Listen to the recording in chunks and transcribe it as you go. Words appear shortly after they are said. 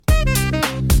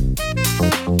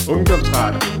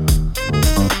Ungdomsradio.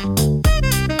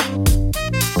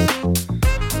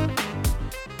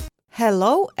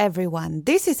 Hello everyone,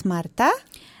 this is Marta.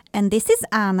 And this is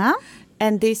Anna.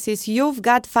 And this is You've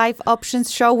Got 5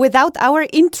 Options show without our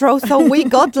intro, so we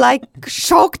got like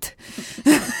shocked.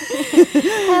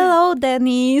 Hello,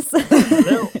 Dennis.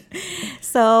 Hello.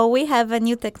 So we have a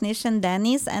new technician,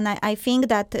 Dennis, and I think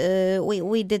that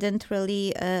we didn't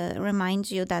really remind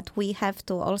you that we have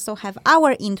to also have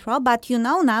our intro, but you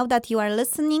know now that you are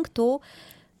listening to...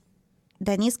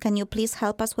 Dennis, can you please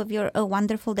help us with your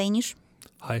wonderful Danish?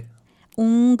 Hej.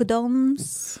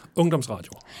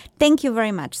 Ungdomsradio. Thank you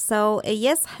very much. So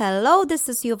yes, hello, this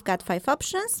is You've Got 5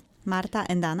 Options, Marta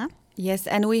and Anna. Yes,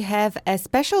 and we have a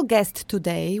special guest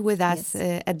today with us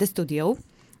at the studio.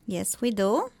 Yes, we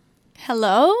do.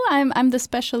 Hello, I'm the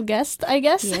special guest, I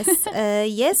guess. Yes,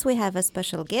 yes, we have a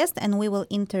special guest, and we will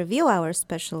interview our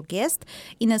special guest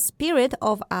in a spirit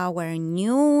of our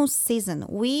new season.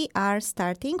 We are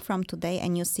starting from today a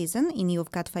new season in You've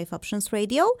Got 5 Options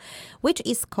Radio, which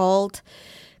is called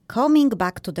Coming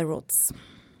Back to the Roots.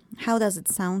 How does it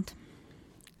sound?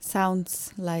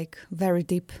 Sounds like very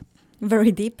deep.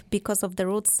 Very deep because of the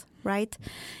roots, right?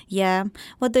 Yeah.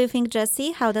 What do you think,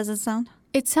 Jessie? How does it sound?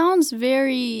 It sounds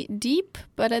very deep,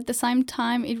 but at the same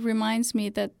time, it reminds me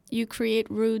that you create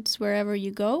roots wherever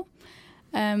you go.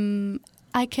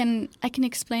 I can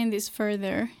explain this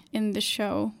further in the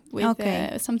show with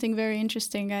something very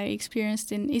interesting I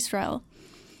experienced in Israel.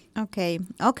 Okay,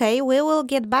 we will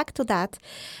get back to that.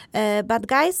 But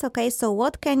guys, so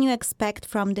what can you expect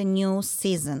from the new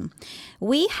season?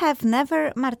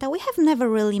 Marta, we have never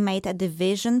really made a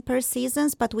division per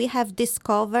seasons, but we have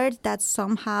discovered that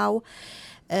somehow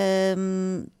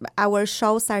our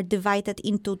shows are divided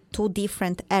into 2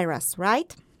 different eras,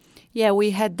 right? Yeah,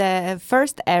 we had the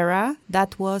first era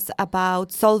that was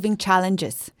about solving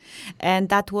challenges. And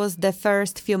that was the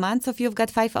first few months of You've Got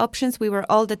 5 Options. We were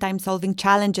all the time solving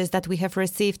challenges that we have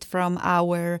received from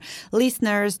our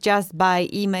listeners just by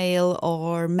email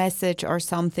or message or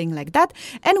something like that.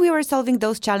 And we were solving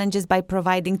those challenges by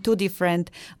providing 2 different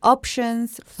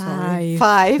options. Five.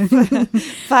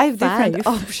 Five different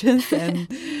options. And,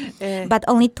 but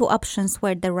only 2 options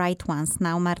were the right ones.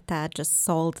 Now Marta just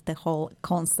sold the whole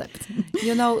concept.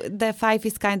 You know, the 5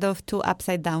 is kind of 2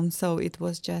 upside down, so it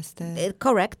was just...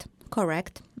 Correct.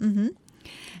 Mm-hmm.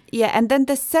 Yeah, and then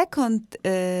the second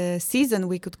season,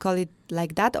 we could call it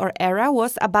like that, or era,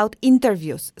 was about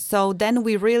interviews. So then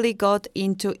we really got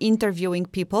into interviewing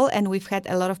people, and we've had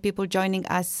a lot of people joining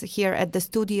us here at the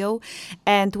studio,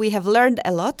 and we have learned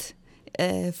a lot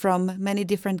from many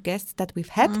different guests that we've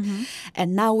had. Mm-hmm.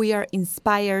 And now we are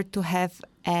inspired to have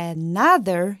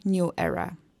another new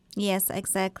era. Yes,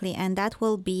 exactly. And that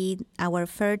will be our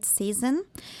 3rd season.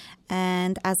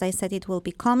 And as I said, it will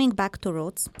be Coming Back to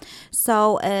Roots.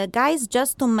 So, guys,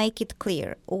 just to make it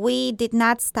clear, we did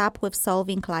not stop with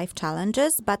solving life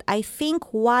challenges. But I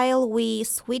think while we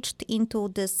switched into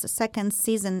this 2nd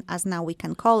season, as now we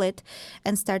can call it,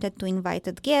 and started to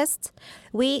invite guests,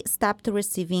 we stopped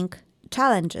receiving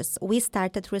challenges. We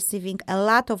started receiving a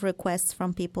lot of requests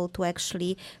from people to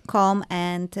actually come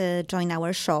and join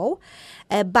our show.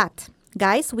 But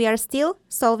guys, we are still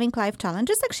solving life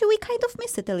challenges. Actually, we kind of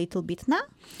miss it a little bit now.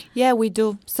 Yeah, we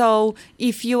do. So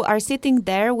if you are sitting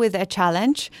there with a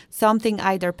challenge, something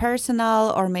either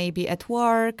personal or maybe at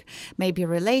work, maybe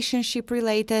relationship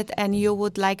related, and you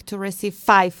would like to receive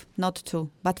 5, not 2,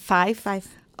 but 5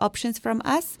 options from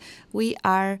us, we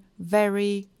are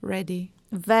very ready.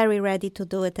 Very ready to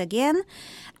do it again.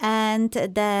 And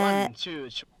the... 1, 2,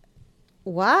 3.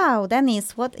 Wow,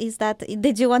 Dennis, what is that?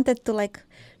 Did you wanted to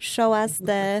show us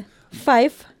the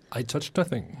 5? I touched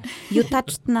nothing. You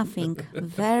touched nothing.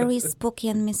 Very spooky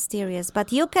and mysterious.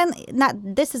 But you can...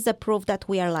 this is a proof that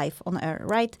we are live on air,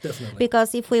 right? Definitely.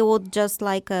 Because if we would just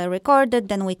record it,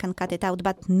 then we can cut it out.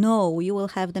 But no, you will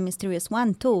have the mysterious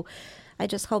one too. I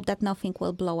just hope that nothing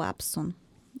will blow up soon.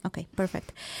 Okay,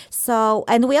 perfect. So,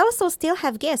 and we also still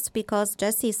have guests because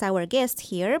Jessie is our guest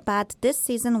here, but this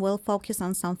season will focus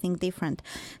on something different.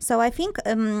 So I think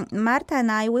Marta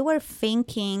and I, we were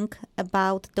thinking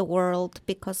about the world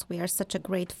because we are such a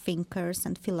great thinkers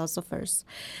and philosophers.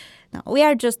 Now, we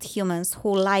are just humans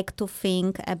who like to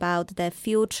think about the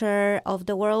future of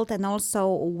the world and also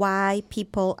why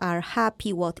people are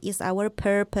happy, what is our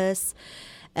purpose.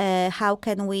 How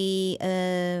can we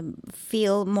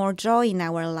feel more joy in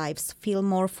our lives, feel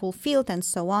more fulfilled, and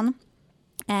so on.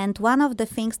 And one of the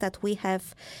things that we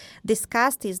have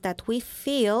discussed is that we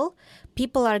feel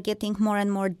people are getting more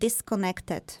and more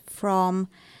disconnected from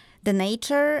the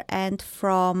nature and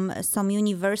from some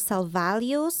universal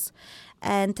values.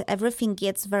 and everything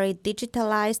gets very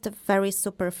digitalized, very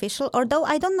superficial. Although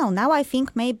I don't know, now I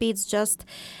think maybe it's just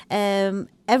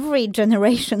every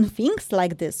generation thinks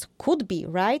like this. Could be,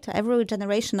 right? Every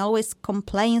generation always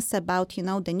complains about,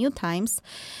 the new times.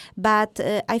 But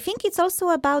I think it's also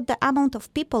about the amount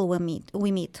of people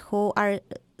we meet who are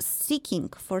seeking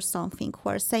for something, who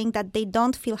are saying that they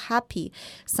don't feel happy,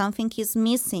 something is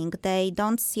missing, they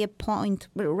don't see a point.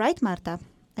 Right, Marta?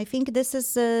 I think this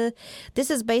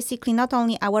is basically not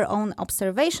only our own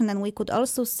observation, and we could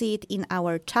also see it in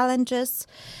our challenges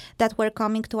that were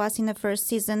coming to us in the first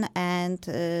season, and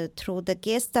through the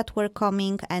guests that were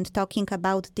coming and talking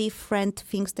about different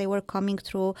things they were coming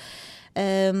through,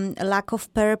 lack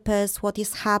of purpose, what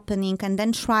is happening, and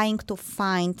then trying to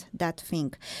find that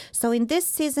thing. So in this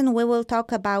season, we will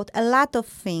talk about a lot of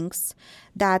things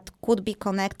that could be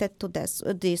connected to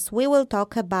this. We will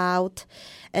talk about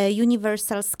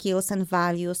universal skills and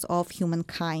values of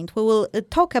humankind. We will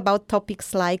talk about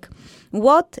topics like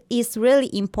what is really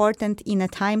important in a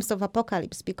times of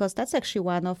apocalypse, because that's actually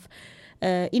one of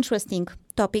interesting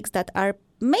topics that are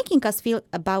making us feel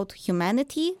about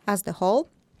humanity as the whole.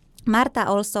 Marta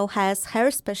also has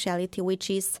her specialty, which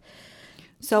is...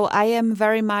 So I am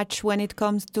very much, when it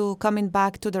comes to coming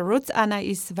back to the roots, Anna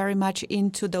is very much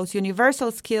into those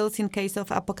universal skills in case of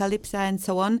apocalypse and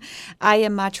so on. I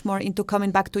am much more into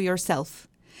coming back to yourself.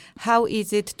 How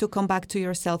is it to come back to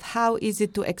yourself? How is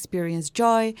it to experience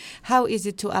joy? How is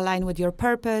it to align with your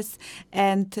purpose?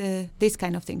 And this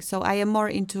kind of thing. So I am more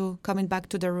into coming back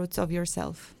to the roots of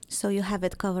yourself. So you have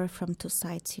it covered from two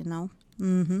sides,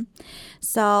 Mm-hmm.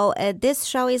 So this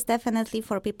show is definitely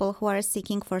for people who are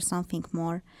seeking for something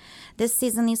more. This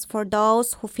season is for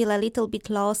those who feel a little bit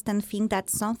lost and think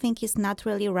that something is not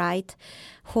really right,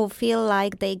 who feel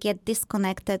like they get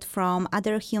disconnected from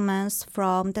other humans,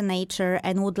 from the nature,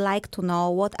 and would like to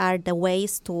know what are the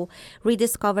ways to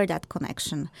rediscover that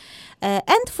connection.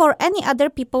 And for any other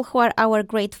people who are our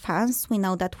great fans, we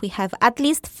know that we have at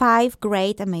least 5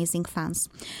 great, amazing fans.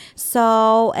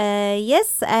 So,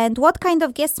 yes, and what kind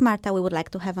of guests, Marta, we would like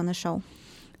to have on the show?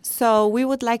 So we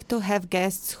would like to have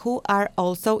guests who are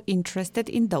also interested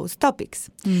in those topics.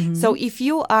 Mm-hmm. So if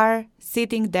you are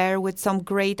sitting there with some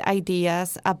great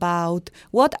ideas about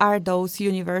what are those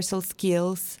universal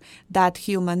skills that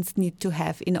humans need to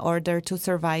have in order to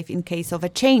survive in case of a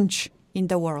change in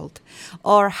the world,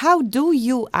 or how do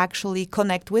you actually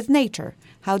connect with nature?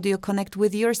 How do you connect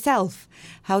with yourself?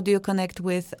 How do you connect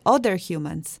with other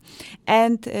humans?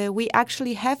 And we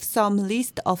actually have some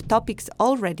list of topics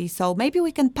already, so maybe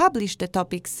we can publish the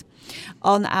topics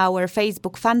on our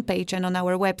Facebook fan page and on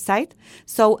our website.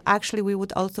 So actually we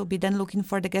would also be then looking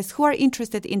for the guests who are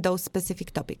interested in those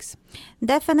specific topics.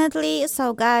 Definitely.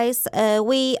 So guys,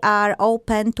 we are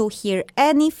open to hear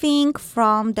anything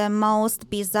from the most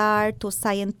bizarre to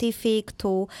scientific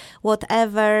to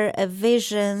whatever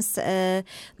visions,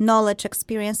 knowledge,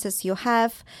 experiences you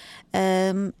have.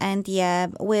 And yeah,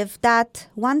 with that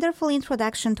wonderful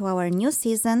introduction to our new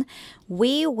season,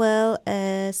 we will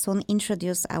soon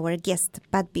introduce our guest.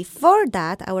 But before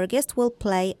that, our guest will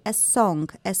play a song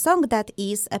that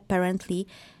is apparently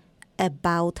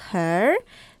about her.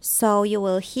 So you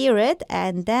will hear it,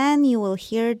 and then you will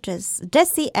hear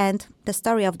Jessie and the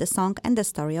story of the song and the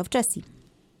story of Jessie.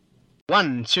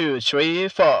 1, 2, 3,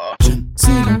 4.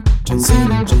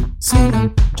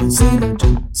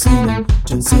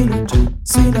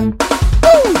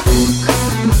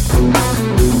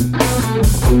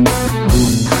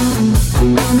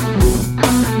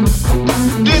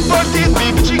 Dit por dit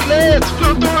bi bicicleta,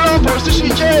 fluturam por se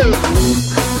chiquei.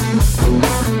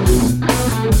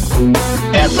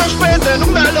 Essa espeta no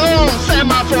melão,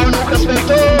 semáforo no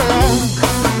respeitou.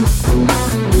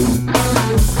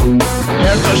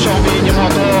 Esta chovinha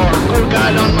motor, com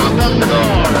galhão no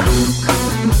abandonador.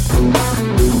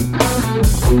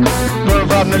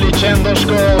 Provando licendo os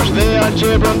cos de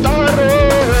algebrontarro.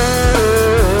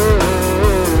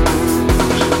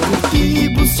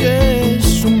 Tipo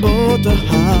se um bota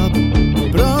rabo,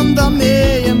 branda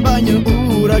meia em banho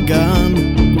uragano.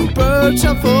 Per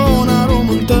ciafona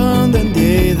romontando in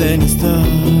Afghanistan.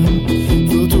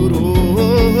 Futuro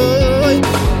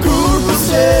curvo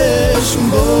se un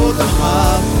bota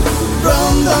rabo,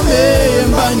 branda meia em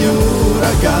banho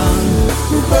uragano.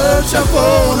 Per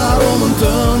ciafona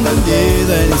romontando in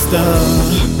Afghanistan.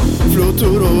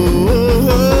 Futuro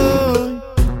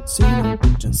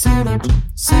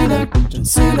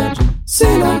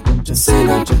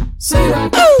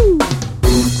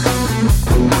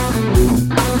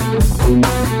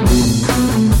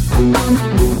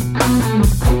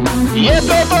Y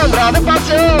esto pondrá de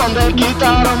pasión, de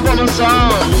quitar un buen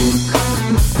son.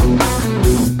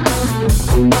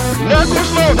 Na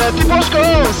kursmonet i po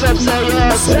szkołą Seb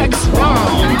säger sex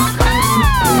bomb.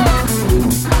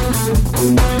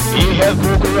 Ihe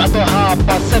bukur ato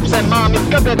hapa sepse mamit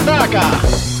ka betaka.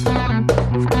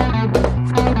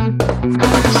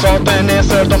 Sot e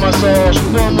nesër do mësosh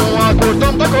po mua kur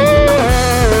do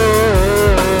m'takosh.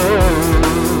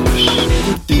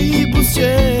 Ti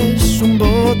busqesh shumë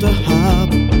botë hap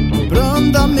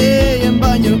brënda meje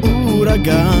mba një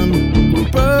uragan kur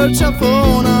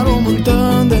përqafon aromën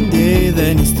tënde ndjej dhe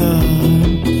nis të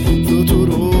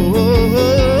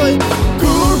fluturoj.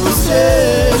 Kur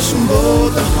busqesh shumë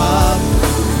botë hap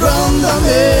brënda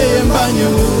meje mba një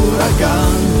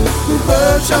uragan kur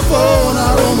përqafon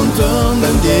aromën tënde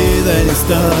ndjej dhe nis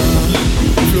të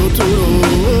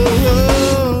fluturoj.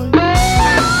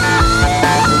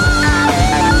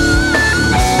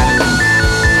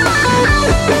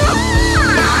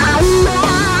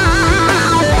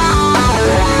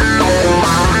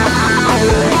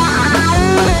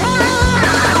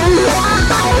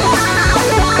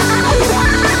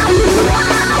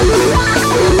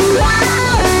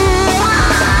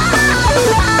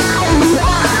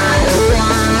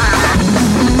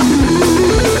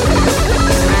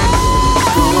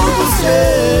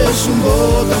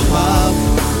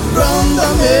 Brënda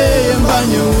meje mba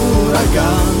një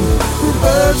uragan kur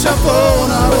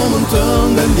përqafon aromën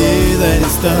tënde ndjej dhe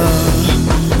nis të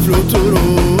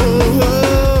fluturoj.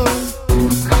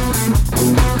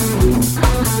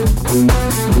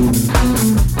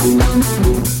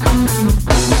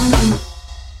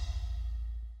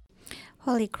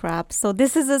 Holy crap. So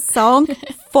this is a song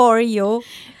for you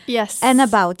Yes. and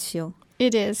about you.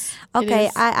 It is. Okay, It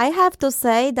is. I have to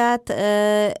say that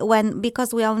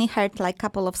because we only heard like a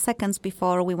couple of seconds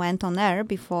before we went on air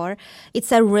before,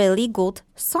 it's a really good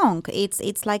song.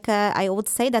 It's like I would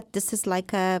say that this is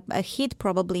like a hit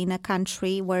probably in a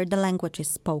country where the language is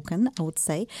spoken, I would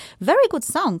say. Very good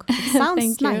song. It sounds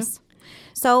Thank you. nice.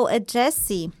 So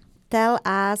Jessie, tell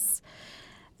us,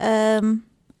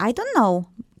 I don't know,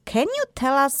 can you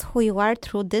tell us who you are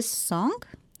through this song?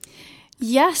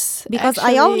 Yes. Because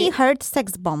I only heard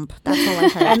Sex Bomb. That's all I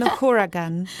heard. And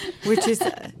Huragan, which is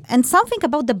And something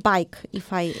about the bike,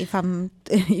 if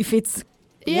it's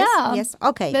Yeah. yes,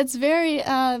 okay, That's very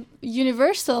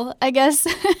universal, I guess.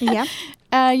 yeah,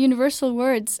 Universal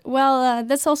words. Well,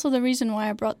 that's also the reason why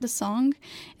I brought the song.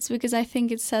 It's because I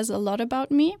think it says a lot about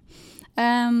me.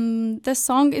 The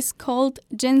song is called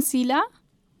Jensila,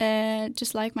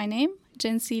 just like my name.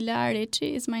 Jensila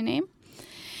Reci is my name.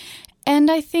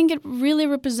 And I think it really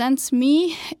represents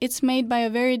me. It's made by a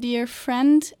very dear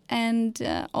friend, and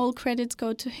all credits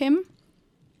go to him.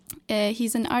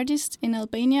 He's an artist in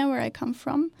Albania, where I come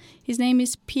from. His name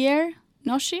is Pierre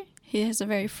Noshi. He has a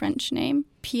very French name,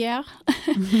 Pierre.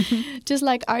 Just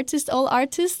like artists, all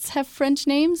artists have French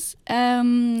names.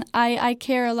 I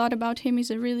care a lot about him. He's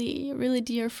a really, really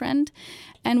dear friend.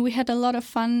 And we had a lot of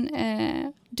fun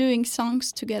doing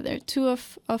songs together. Two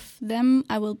of them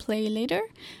I will play later,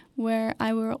 where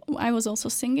I was also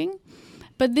singing.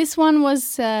 But this one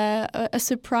was a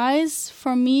surprise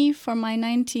for me for my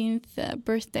 19th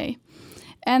birthday.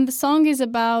 And the song is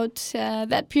about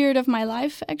that period of my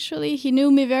life, actually. He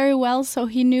knew me very well, so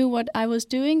he knew what I was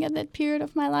doing at that period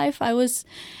of my life. I was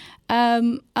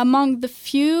among the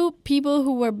few people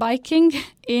who were biking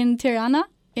in Tirana,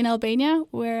 in Albania,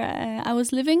 where I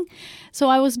was living. So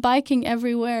I was biking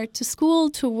everywhere, to school,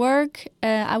 to work.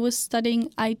 I was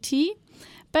studying IT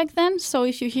back then. So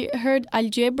if you heard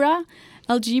algebra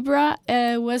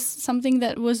was something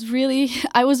that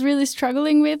I was really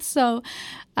struggling with. So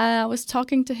I was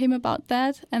talking to him about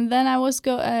that. And then I was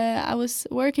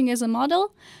working as a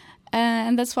model.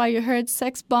 And that's why you heard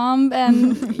Sex Bomb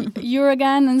and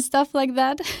Uragan and stuff like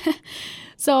that.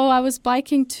 So I was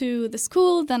biking to the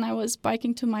school, then I was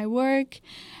biking to my work.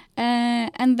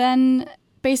 And then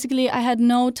basically I had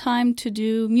no time to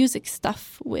do music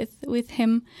stuff with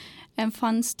him and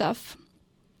fun stuff.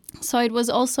 So it was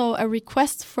also a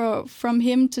request from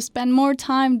him to spend more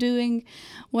time doing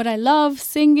what I love,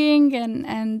 singing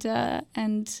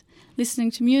and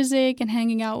listening to music and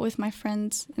hanging out with my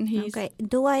friends. And he's okay.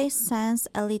 Do I sense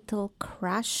a little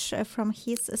crush from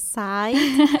his side?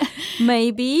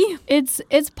 Maybe. It's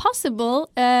possible.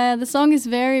 The song is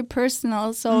very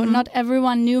personal, so not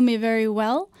everyone knew me very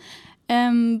well.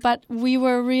 But we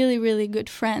were really, really good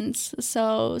friends.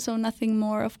 So nothing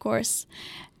more, of course.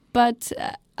 But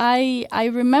I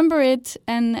remember it,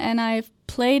 and I've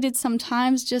played it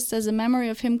sometimes just as a memory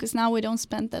of him, because now we don't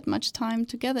spend that much time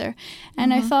together.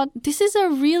 And I thought, this is a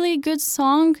really good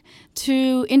song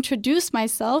to introduce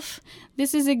myself.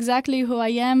 This is exactly who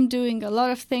I am, doing a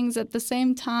lot of things at the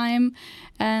same time.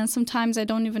 And sometimes I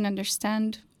don't even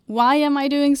understand why am I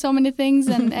doing so many things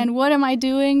and what am I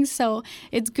doing? So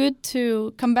it's good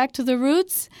to come back to the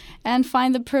roots and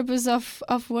find the purpose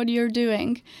of what you're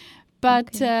doing.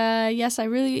 But yes, I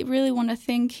really, really want to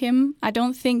thank him. I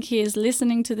don't think he is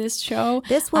listening to this show.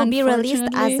 This will be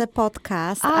released as a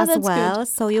podcast as well, good.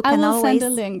 So you I can will always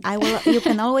send a link. You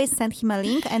can always send him a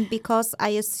link, and because I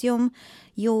assume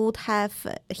you would have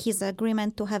his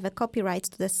agreement to have a copyright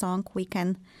to the song, we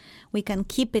can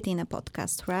keep it in a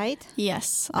podcast, right?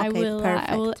 Yes, Okay, I will. perfect.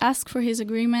 I will ask for his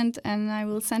agreement, and I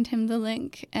will send him the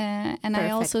link. And I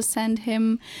also send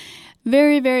him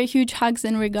very, very huge hugs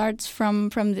and regards from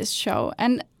this show.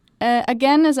 And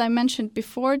again, as I mentioned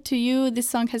before to you, this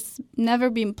song has never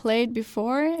been played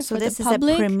before So for this the is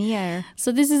public. a premiere.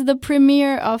 So this is the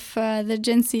premiere of the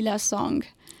Gensila song.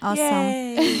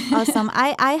 Awesome. Awesome.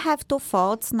 I have two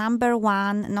thoughts. Number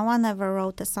one, no one ever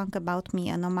wrote a song about me,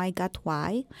 and oh my God,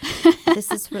 why? This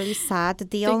is really sad.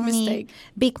 The only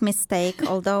big mistake,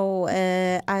 although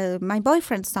my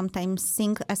boyfriend sometimes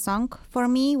sing a song for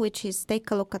me, which is Take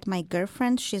a Look at My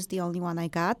Girlfriend. She's the only one I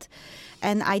got.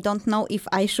 And I don't know if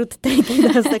I should take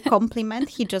it as a compliment.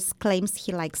 He just claims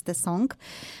he likes the song.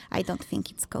 I don't think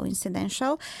it's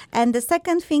coincidental. And the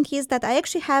second thing is that I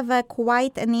actually have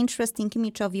quite an interesting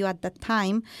image of you at that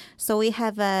time. So we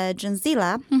have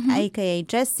Gensila, aka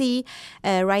Jessie,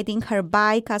 riding her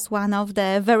bike as one of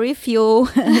the very few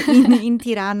in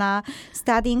Tirana,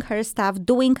 studying her stuff,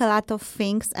 doing a lot of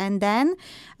things. And then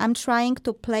I'm trying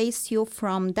to place you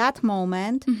from that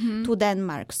moment to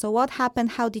Denmark. So what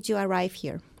happened? How did you arrive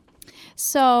here?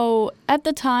 So at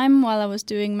the time, while I was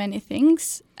doing many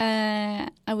things,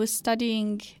 I was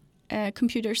studying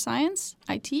computer science,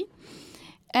 IT,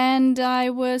 and I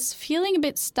was feeling a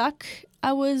bit stuck.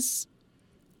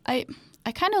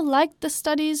 I kind of liked the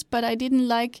studies, but I didn't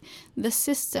like the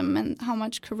system and how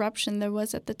much corruption there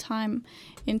was at the time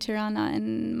in Tirana,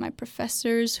 and my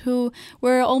professors who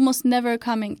were almost never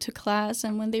coming to class,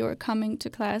 and when they were coming to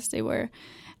class, they were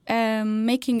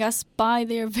making us buy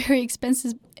their very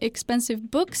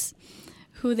expensive books,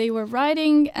 who they were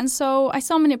writing, and so I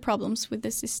saw many problems with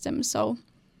the system, so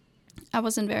I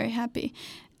wasn't very happy.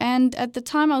 And at the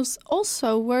time I was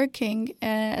also working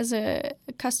as a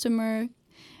customer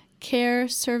care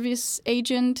service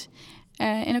agent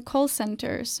in a call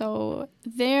center. So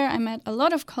there I met a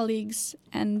lot of colleagues,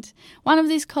 and one of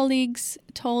these colleagues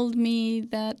told me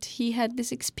that he had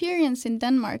this experience in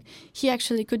Denmark. He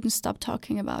actually couldn't stop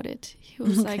talking about it. He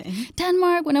was like,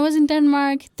 Denmark, when I was in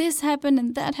Denmark, this happened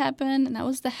and that happened, and I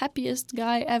was the happiest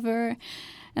guy ever.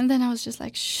 And then I was just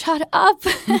like, shut up,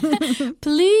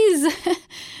 please,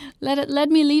 let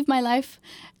me live my life.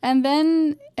 And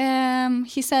then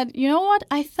he said, you know what,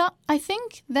 I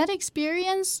think that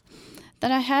experience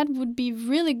that I had would be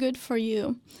really good for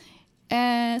you.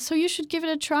 So you should give it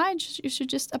a try, you should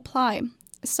just apply.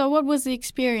 So what was the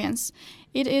experience?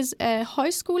 It is a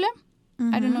højskole.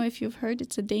 I don't know if you've heard,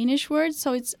 it's a Danish word,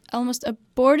 so it's almost a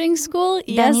boarding school.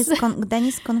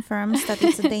 Dennis confirms that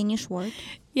it's a Danish word.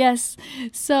 Yes,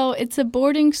 so it's a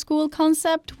boarding school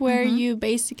concept where you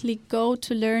basically go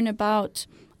to learn about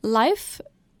life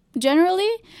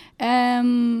generally.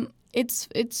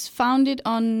 It's founded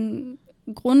on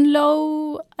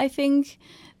Grundlov, I think,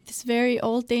 this very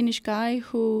old Danish guy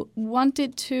who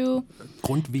wanted to...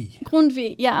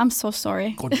 Grundtvig, yeah, I'm so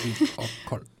sorry.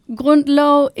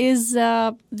 Grundlov is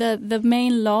the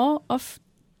main law of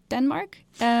Denmark.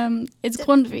 It's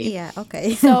Grundtvig. Yeah,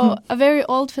 okay. So a very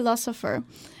old philosopher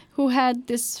who had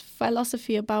this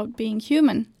philosophy about being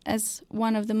human as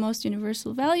one of the most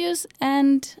universal values.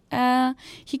 And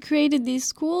he created these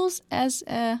schools as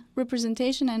a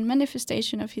representation and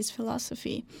manifestation of his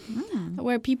philosophy,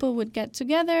 where people would get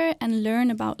together and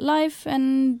learn about life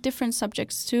and different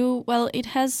subjects too. Well, it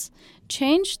has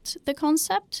changed the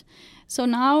concept. So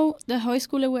now the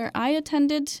højskole where I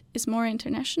attended is more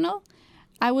international.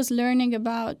 I was learning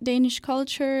about Danish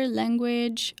culture,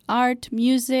 language, art,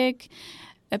 music,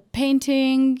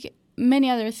 painting, many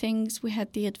other things. We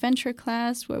had the adventure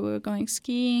class where we were going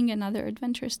skiing and other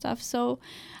adventure stuff. So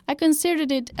I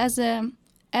considered it as a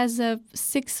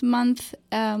 6-month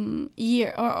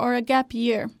year or a gap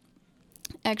year,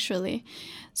 actually.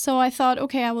 So I thought,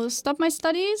 okay, I will stop my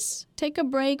studies, take a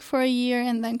break for a year,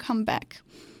 and then come back.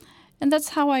 And that's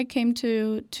how I came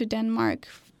to Denmark,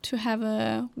 to have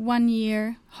a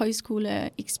 1-year højskole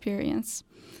experience.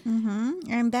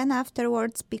 And then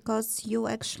afterwards, because you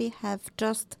actually have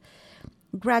just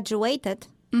graduated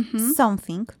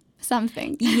something,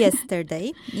 something.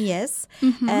 Yesterday, yes.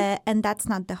 Mm-hmm. And that's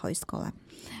not the Højskole.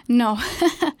 No,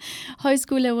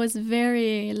 Højskole was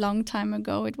very long time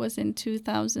ago. It was in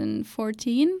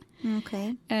 2014.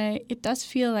 Okay. It does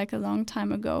feel like a long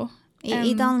time ago.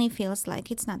 It only feels like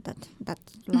it's not that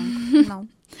long. No,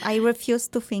 I refuse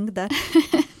to think that.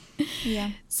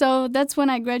 Yeah. So that's when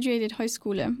I graduated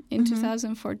Højskole in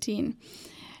 2014.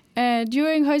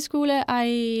 During Højskole,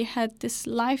 I had this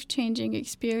life-changing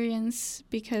experience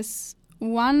because,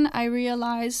 one, I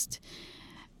realized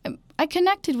I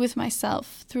connected with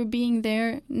myself through being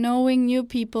there, knowing new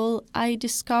people. I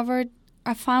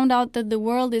found out that the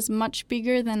world is much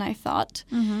bigger than I thought.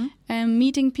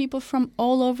 Meeting people from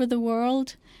all over the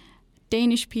world,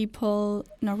 Danish people,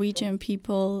 Norwegian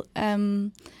people,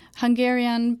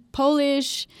 Hungarian,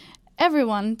 Polish,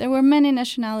 everyone. There were many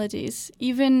nationalities.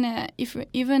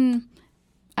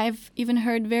 I've even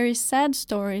heard very sad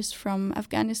stories from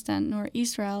Afghanistan or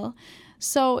Israel.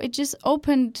 So it just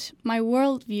opened my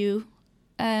worldview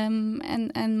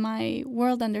and my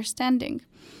world understanding.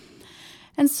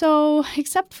 And so,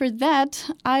 except for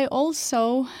that, I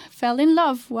also fell in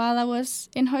love while I was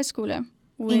in Højskole.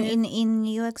 In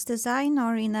UX design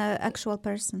or in an actual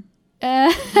person?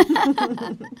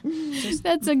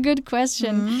 That's a good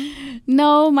question.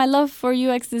 No, my love for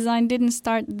UX design didn't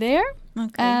start there.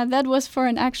 Okay. That was for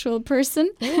an actual person.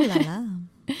 Ooh la la.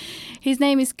 His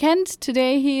name is Kent.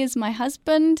 Today he is my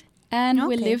husband, and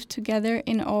we Okay. live together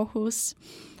in Aarhus,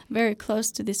 very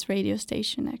close to this radio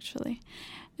station, actually.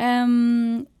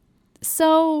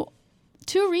 So,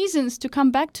 2 reasons to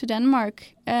come back to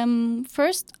Denmark.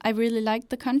 First, I really liked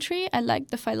the country. I liked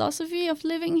the philosophy of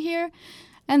living here.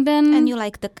 And then... And you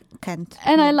like the Kent.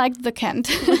 And I liked the Kent.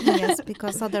 Yes,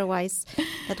 because otherwise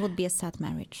that would be a sad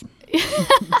marriage.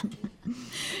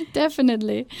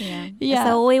 Definitely. Yeah.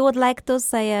 So we would like to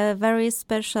say a very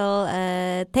special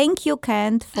thank you,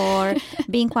 Kent, for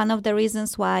being one of the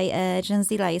reasons why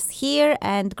Genzila is here.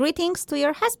 And greetings to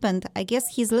your husband. I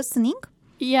guess he's listening.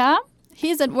 Yeah.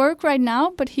 He's at work right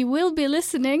now, but he will be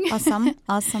listening. Awesome.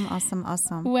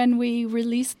 When we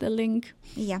release the link.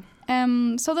 Yeah.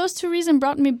 So those 2 reasons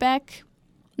brought me back,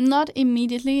 not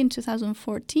immediately in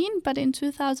 2014, but in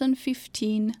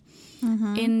 2015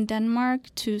 in Denmark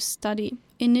to study.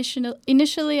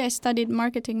 Initially, I studied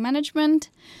marketing management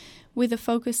with a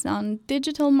focus on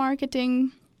digital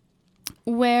marketing,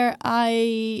 where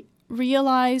I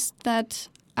realized that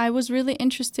I was really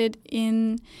interested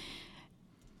in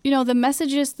the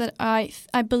messages that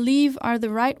I believe are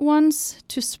the right ones,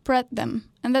 to spread them.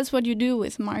 And that's what you do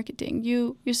with marketing.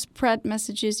 You spread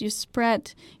messages, you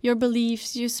spread your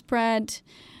beliefs, you spread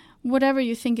whatever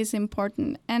you think is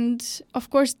important. And of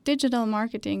course, digital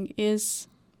marketing is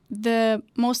the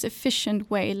most efficient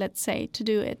way, let's say, to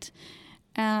do it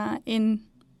in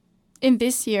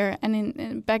this year and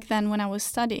in back then when I was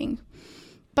studying.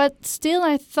 But still,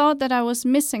 I thought that I was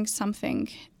missing something.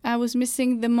 I was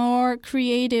missing the more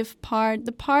creative part,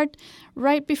 the part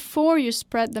right before you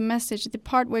spread the message, the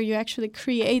part where you actually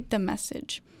create the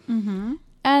message.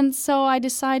 And so I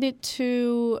decided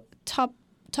to top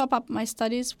up my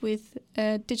studies with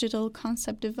digital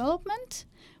concept development,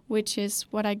 which is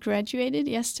what I graduated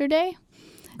yesterday.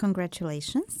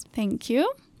 Congratulations. Thank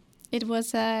you. It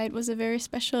was a very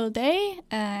special day,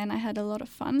 and I had a lot of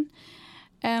fun.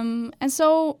 And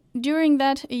so during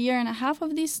that 1.5 years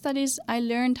of these studies, I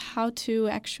learned how to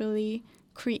actually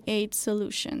create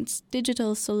solutions,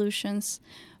 digital solutions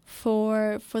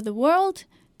for the world,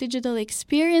 digital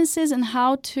experiences, and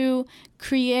how to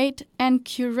create and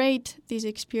curate these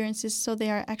experiences so they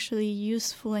are actually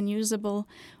useful and usable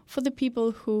for the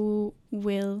people who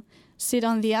will sit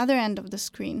on the other end of the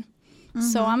screen.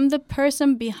 So I'm the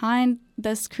person behind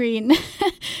the screen.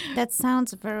 That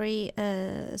sounds very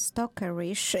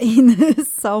stalkerish in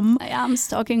some. I am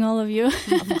stalking all of you.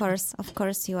 Of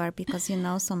course you are, because you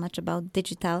know so much about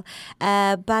digital.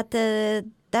 But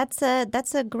that's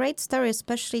a great story,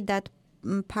 especially that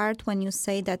part when you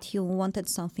say that you wanted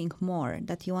something more,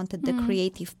 that you wanted the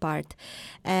creative part.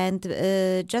 And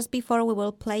just before we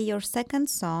will play your second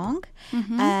song,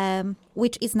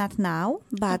 which is not now,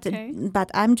 but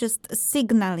I'm just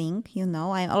signaling,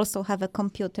 I also have a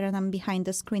computer and I'm behind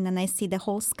the screen and I see the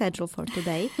whole schedule for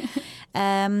today.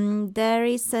 There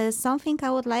is something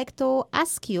I would like to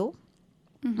ask you.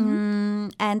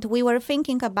 And we were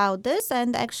thinking about this,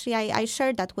 and actually I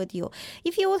shared that with you.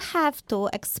 If you would have to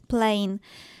explain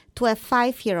to a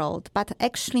 5-year-old, but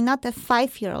actually not a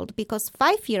 5-year-old, because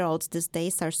 5-year-olds these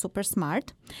days are super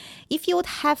smart. If you would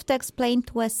have to explain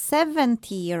to a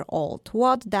 70-year-old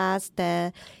what does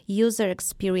the user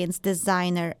experience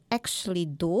designer actually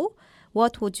do,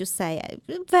 what would you say? A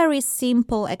very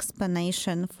simple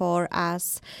explanation for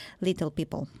us little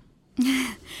people.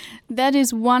 That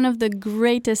is one of the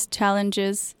greatest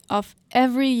challenges of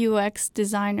every UX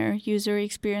designer, user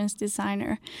experience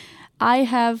designer. I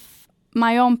have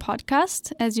my own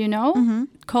podcast, as you know,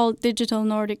 called Digital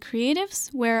Nordic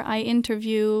Creatives, where I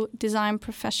interview design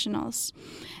professionals.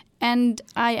 And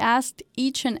I asked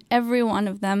each and every one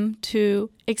of them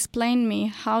to explain me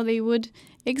how they would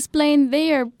explain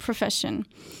their profession.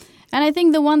 And I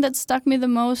think the one that stuck me the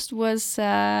most was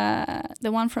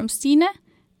the one from Stine.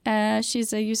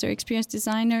 She's a user experience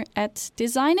designer at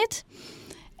Designit.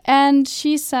 And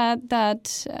she said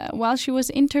that while she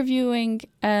was interviewing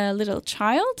a little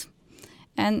child,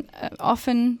 and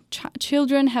often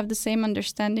children have the same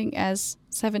understanding as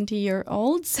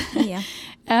 70-year-olds, Yeah.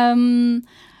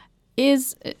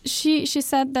 She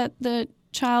said that the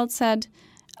child said,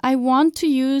 I want to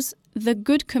use the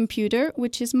good computer,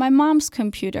 which is my mom's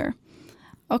computer.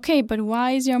 Okay, but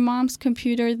why is your mom's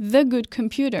computer the good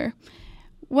computer?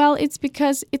 Well, it's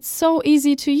because it's so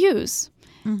easy to use.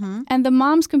 And the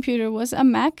mom's computer was a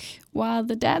Mac, while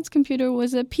the dad's computer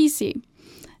was a PC.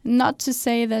 Not to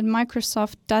say that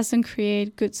Microsoft doesn't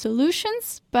create good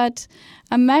solutions, but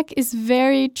a Mac is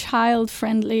very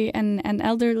child-friendly and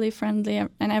elderly-friendly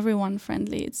and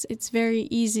everyone-friendly. It's very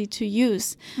easy to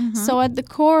use. So at the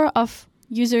core of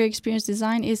user experience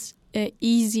design is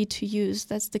easy to use.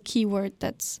 That's the key word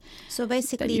So that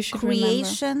basically you should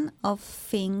creation of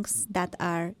things that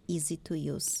are easy to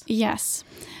use. Yes.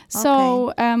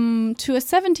 So to a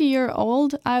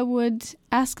 70-year-old, I would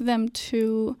ask them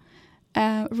to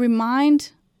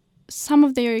remind some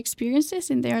of their experiences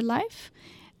in their life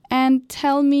and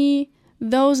tell me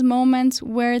those moments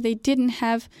where they didn't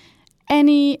have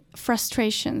any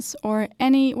frustrations or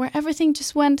where everything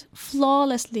just went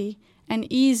flawlessly and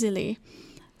easily.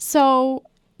 So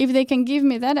if they can give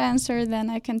me that answer, then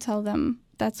I can tell them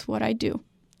that's what I do.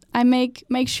 I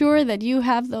make sure that you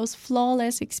have those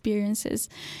flawless experiences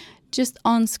just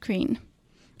on screen.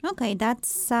 Okay, that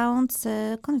sounds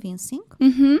convincing.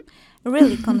 Mm-hmm.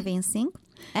 Really convincing.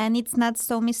 And it's not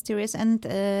so mysterious and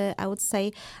I would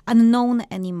say unknown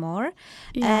anymore.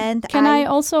 Yeah. And Can I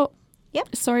also...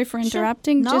 Yep. Sorry for Sure.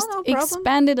 interrupting. No, just no problem.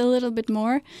 expand it a little bit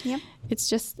more. Yep. It's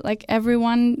just like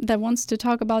everyone that wants to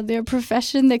talk about their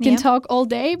profession, they can Yep. talk all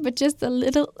day, but just a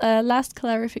little last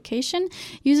clarification.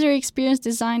 User experience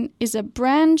design is a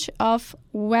branch of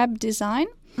web design.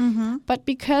 But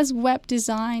because web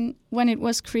design, when it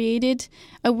was created,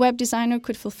 a web designer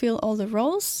could fulfill all the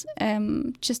roles,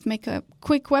 just make a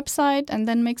quick website and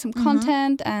then make some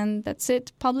content and that's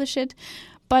it, publish it.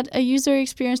 But a user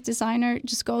experience designer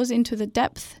just goes into the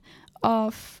depth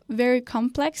of very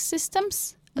complex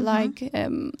systems, like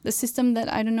the system that,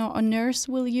 I don't know, a nurse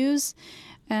will use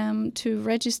to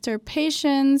register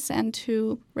patients and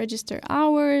to register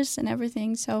hours and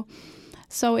everything.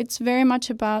 So it's very much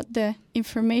about the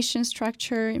information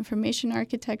structure, information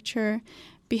architecture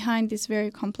behind these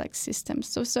very complex systems.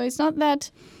 So it's not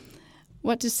that,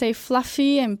 what to say,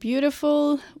 fluffy and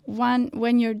beautiful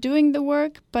when you're doing the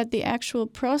work, but the actual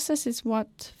process is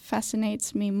what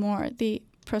fascinates me more, the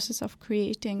process of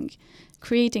creating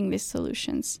these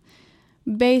solutions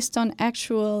based on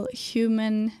actual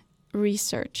human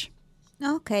research.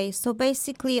 Okay, so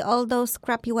basically all those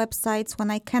crappy websites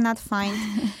when I cannot find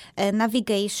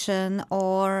navigation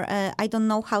or I don't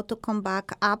know how to come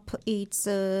back up, it's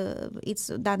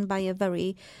done by a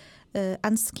very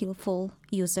unskillful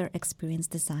user experience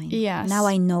design. Yes. Now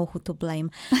I know who to blame.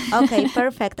 Okay,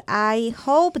 perfect. I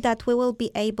hope that we will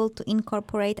be able to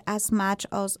incorporate as much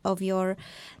of your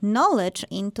knowledge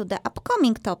into the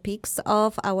upcoming topics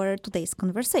of our today's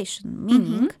conversation,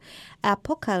 meaning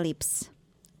apocalypse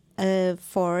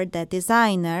for the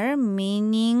designer,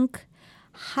 meaning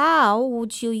how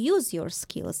would you use your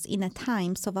skills in a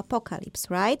times of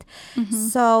apocalypse, right?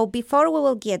 So before we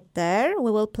will get there, we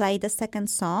will play the second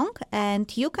song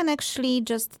and you can actually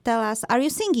just tell us, are you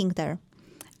singing there?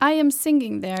 I am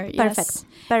singing there, yes.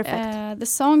 Perfect. The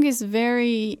song is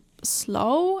very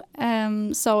slow,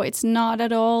 so it's not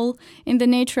at all in the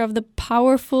nature of the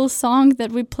powerful song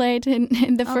that we played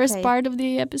in the first Okay. part of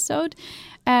the episode.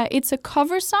 It's a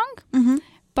cover song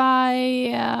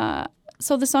by...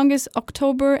 So the song is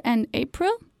October and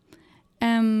April.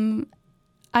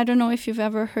 I don't know if you've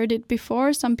ever heard it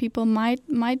before. Some people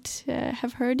might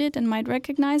have heard it and might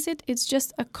recognize it. It's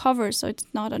just a cover, so it's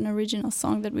not an original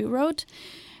song that we wrote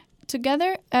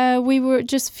together. We were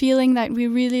just feeling that we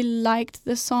really liked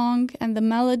the song and the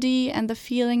melody and the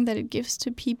feeling that it gives to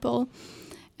people.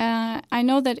 I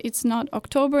know that it's not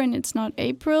October and it's not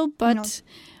April, but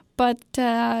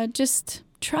just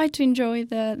try to enjoy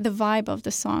the vibe of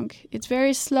the song. It's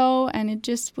very slow, and it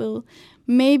just will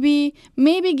maybe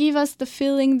give us the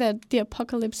feeling that the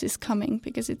apocalypse is coming,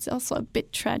 because it's also a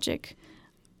bit tragic.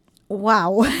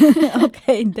 Wow.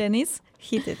 Okay, Dennis,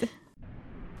 hit it.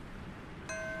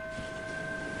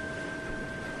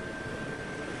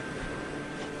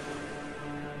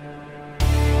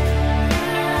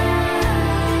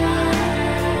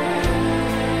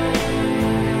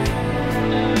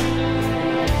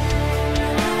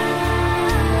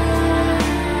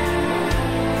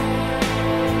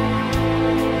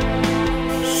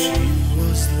 She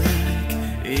was like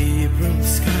April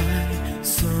sky,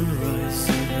 sunrise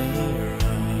in her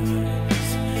eyes,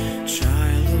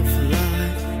 child of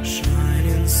light,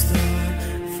 shining star,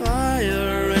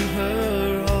 fire in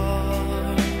her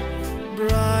heart,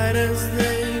 bright as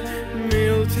day,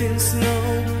 melting snow,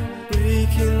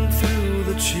 breaking through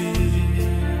the chill,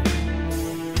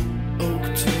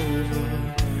 October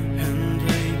and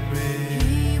April.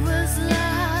 He was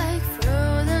like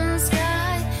frozen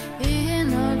sky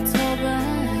in October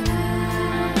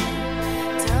night,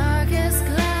 darkest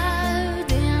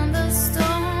cloud in the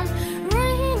storm,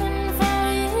 raining for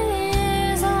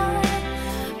years on,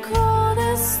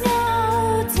 coldest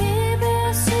snow,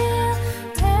 deepest chill,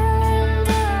 tearing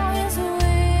down his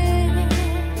wing.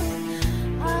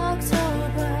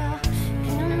 October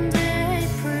and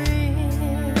April.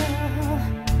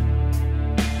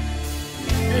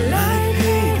 Like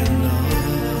hate and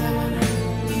love,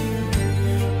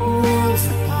 worlds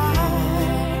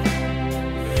apart.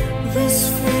 This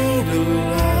fatal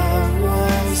love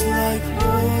was like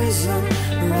poison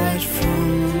right from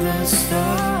the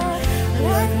start.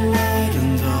 Like light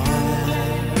and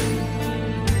dark,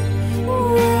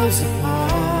 worlds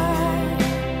apart.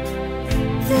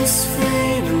 This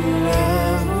fatal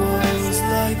love was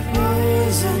like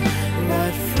poison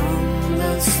right from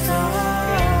the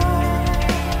start.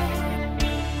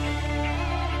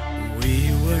 We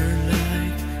were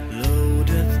like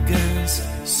loaded guns,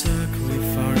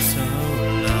 sacrifice our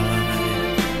life.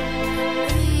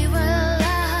 We were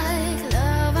like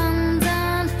love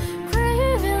undone,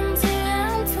 craving to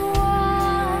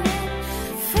entwine.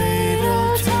 Fatal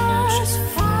touch,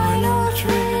 final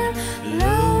thrill,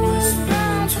 love was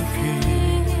bound to kill.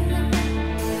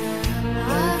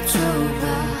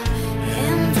 October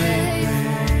and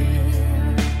April.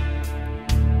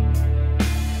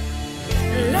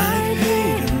 Like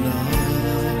hate and love,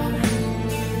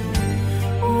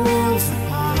 worlds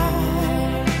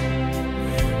apart.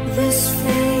 This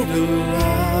fatal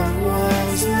love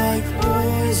was like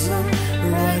poison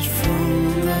right from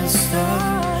the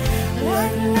start.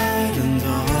 Like light and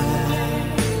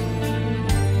dark,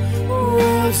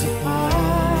 worlds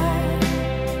apart.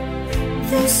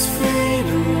 This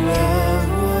fatal love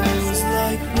was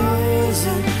like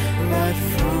poison right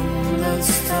from the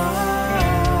start.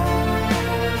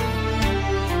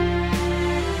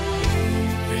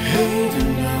 Hate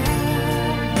and love,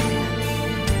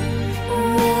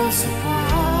 worlds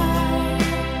apart.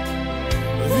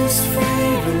 This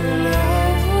fatal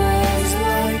love was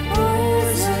like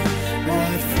poison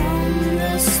right from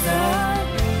the start.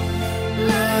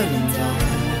 Light and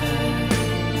dark,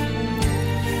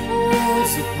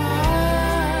 worlds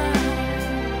apart.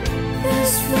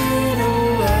 This fatal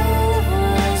love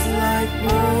was like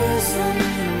poison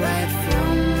right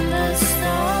from the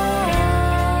start.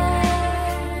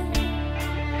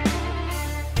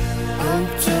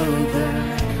 October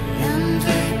and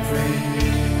April.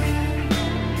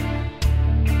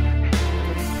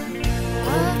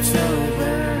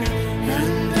 October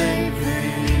and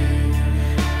April.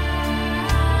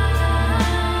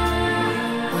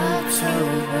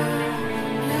 October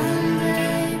and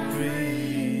April.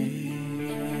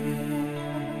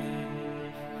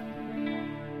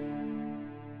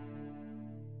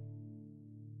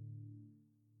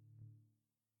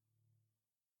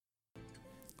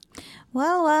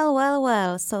 Well.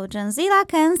 So Jenzila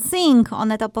can sing on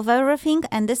the top of everything,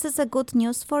 and this is a good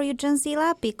news for you,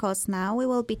 Jenzila, because now we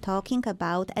will be talking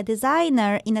about a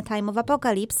designer in a time of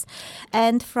apocalypse.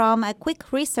 And from a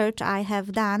quick research I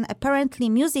have done, apparently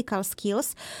musical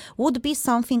skills would be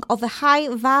something of a high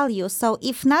value. So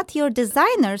if not your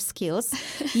designer skills,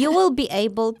 you will be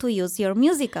able to use your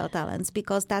musical talents,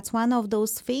 because that's one of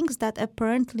those things that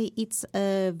apparently it's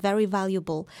very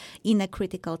valuable in a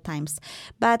critical times.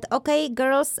 But okay,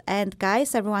 girls and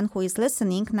guys, everyone who is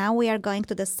listening, now we are going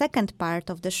to the second part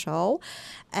of the show.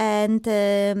 And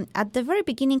at the very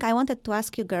beginning, I wanted to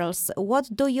ask you girls, what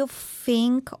do you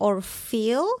think or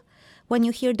feel when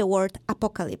you hear the word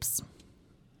apocalypse?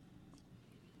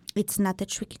 It's not a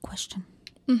tricky question.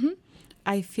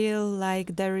 I feel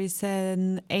like there is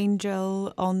an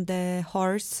angel on the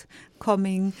horse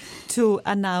coming to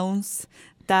announce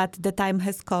that the time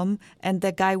has come, and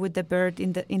the guy with the bird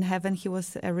in heaven, he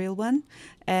was a real one,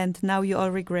 and now you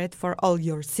all regret for all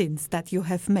your sins that you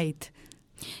have made.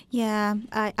 Yeah,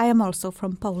 I am also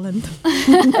from Poland.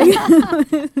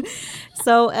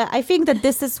 So I think that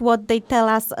this is what they tell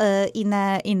us in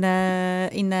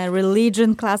a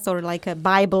religion class or like a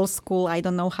Bible school. I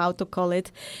don't know how to call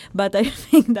it, but I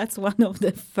think that's one of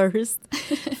the first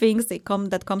things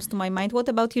that comes to my mind. What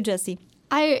about you, Jessie?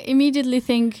 I immediately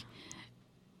think,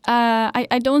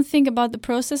 I don't think about the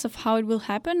process of how it will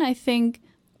happen. I think,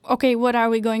 okay, what are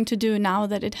we going to do now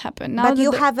that it happened? Now But that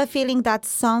you have a feeling that's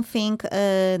something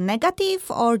negative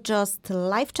or just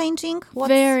life-changing?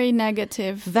 very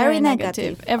negative. Very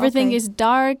negative. Everything Okay. is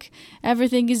dark.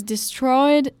 Everything is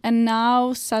destroyed. And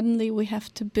now suddenly we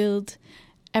have to build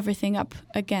everything up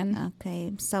again.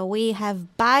 Okay, so we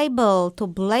have Bible to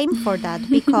blame for that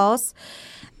because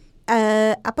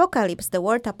apocalypse, the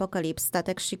word apocalypse, that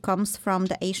actually comes from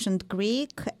the ancient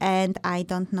Greek, and I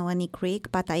don't know any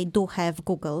Greek, but I do have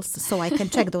Googles, so I can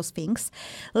check those things,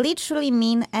 literally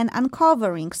mean an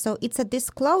uncovering. So it's a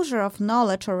disclosure of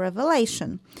knowledge or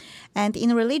revelation. And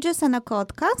in religious and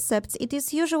occult concepts, it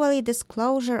is usually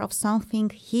disclosure of something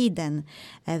hidden,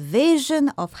 a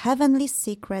vision of heavenly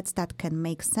secrets that can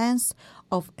make sense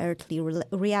of earthly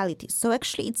reality. So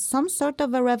actually, it's some sort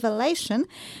of a revelation,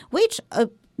 which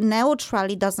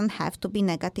neutrally doesn't have to be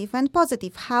negative and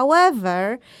positive.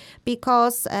 However,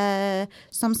 because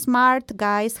some smart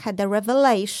guys had a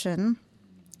revelation,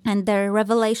 and their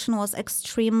revelation was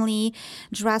extremely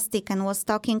drastic and was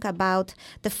talking about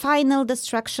the final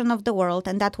destruction of the world.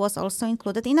 And that was also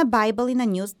included in a Bible, in a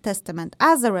New Testament,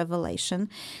 as a revelation.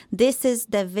 This is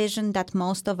the vision that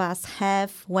most of us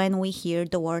have when we hear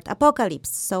the word apocalypse.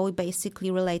 So we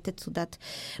basically related to that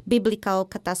biblical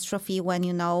catastrophe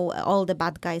when, all the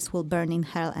bad guys will burn in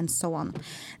hell and so on.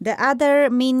 The other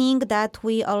meaning that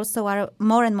we also are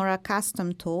more and more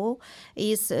accustomed to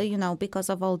is, because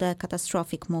of all the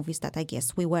catastrophic movies that I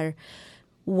guess we were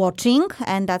watching,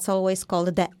 and that's always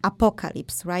called the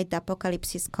apocalypse, right? The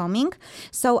apocalypse is coming.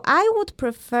 So I would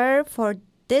prefer for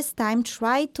this time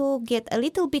try to get a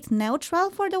little bit neutral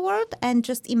for the world and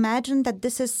just imagine that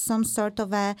this is some sort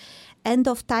of a end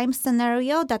of time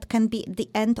scenario that can be the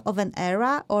end of an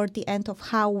era or the end of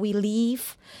how we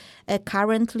live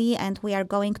currently, and we are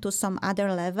going to some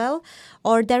other level,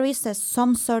 or there is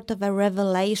some sort of a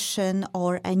revelation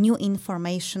or a new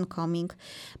information coming.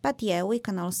 But yeah, we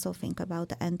can also think about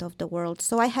the end of the world.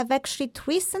 So I have actually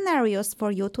 3 scenarios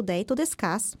for you today to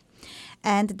discuss.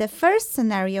 And the first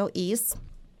scenario is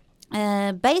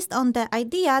based on the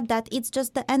idea that it's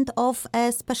just the end of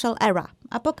a special era.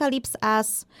 Apocalypse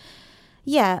as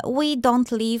we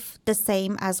don't live the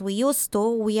same as we used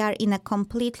to. We are in a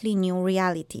completely new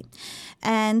reality.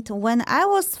 And when I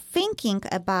was thinking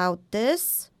about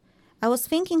this, I was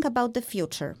thinking about the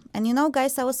future. And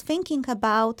guys, I was thinking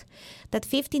about that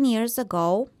 15 years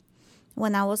ago,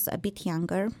 when I was a bit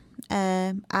younger,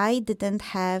 I didn't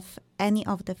have any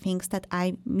of the things that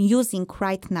I'm using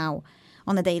right now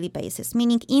on a daily basis,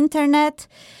 meaning internet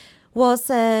was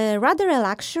rather a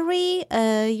luxury,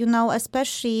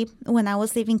 especially when I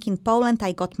was living in Poland.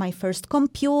 I got my first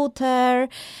computer.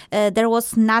 There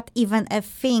was not even a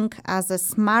thing as a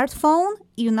smartphone.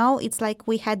 It's like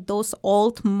we had those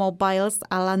old mobiles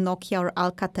a la Nokia or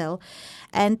Alcatel.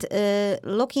 And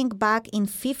looking back in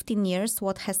 15 years,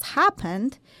 what has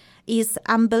happened is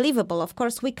unbelievable. Of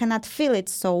course, we cannot feel it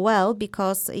so well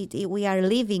because we are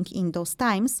living in those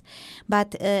times.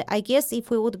 But I guess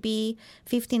if we would be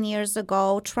 15 years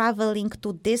ago traveling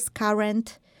to this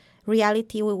current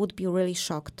reality, we would be really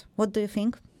shocked. What do you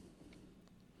think?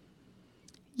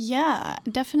 Yeah,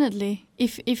 definitely.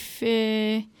 If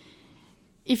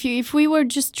we were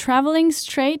just traveling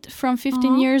straight from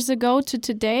 15 years ago to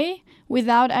today,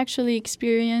 without actually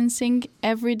experiencing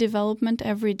every development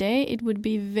every day, it would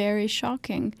be very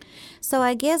shocking. So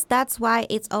I guess that's why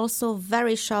it's also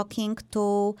very shocking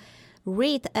to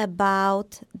read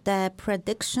about the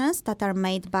predictions that are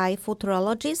made by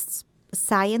futurologists,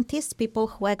 scientists, people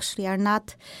who actually are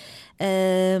not,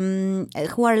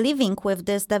 who are living with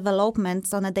these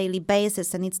developments on a daily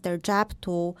basis, and it's their job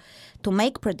to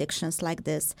make predictions like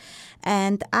this.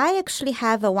 And I actually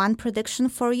have one prediction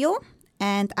for you.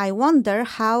 And I wonder,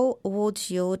 how would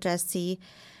you, Jessie,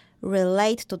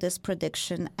 relate to this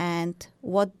prediction, and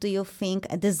what do you think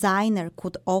a designer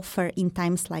could offer in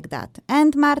times like that?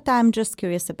 And Marta, I'm just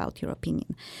curious about your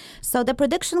opinion. So the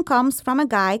prediction comes from a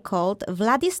guy called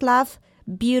Vladislav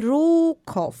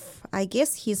Birukov. I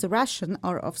guess he's Russian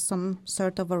or of some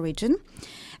sort of origin.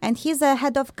 And he's a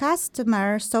head of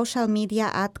customer social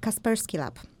media at Kaspersky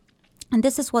Lab. And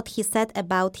this is what he said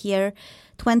about year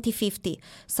 2050.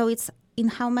 So it's in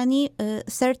how many?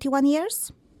 31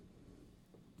 years?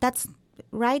 That's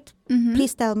right?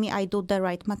 Please tell me I do the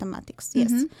right mathematics.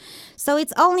 Yes. So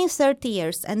it's only 30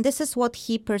 years, and this is what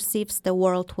he perceives the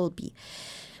world will be.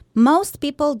 Most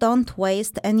people don't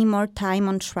waste any more time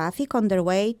on traffic on their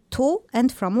way to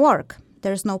and from work.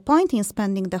 There's no point in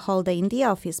spending the whole day in the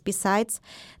office. Besides,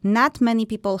 not many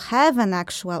people have an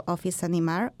actual office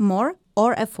anymore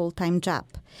or a full-time job.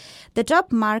 The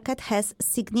job market has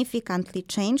significantly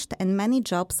changed and many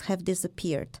jobs have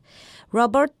disappeared.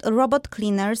 Robot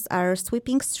cleaners are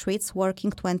sweeping streets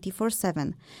working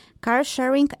 24/7. Car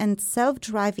sharing and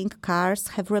self-driving cars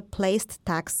have replaced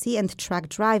taxi and truck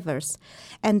drivers.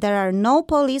 And there are no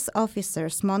police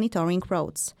officers monitoring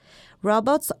roads.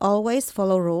 Robots always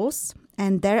follow rules,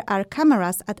 and there are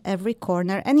cameras at every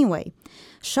corner anyway.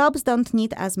 Shops don't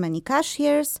need as many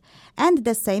cashiers, and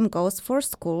the same goes for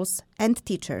schools and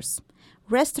teachers.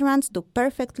 Restaurants do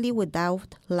perfectly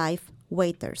without live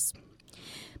waiters.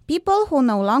 People who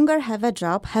no longer have a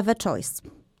job have a choice.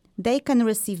 They can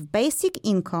receive basic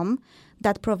income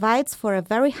that provides for a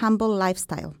very humble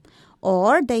lifestyle,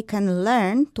 or they can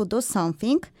learn to do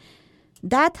something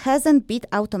that hasn't been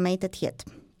automated yet.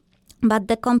 But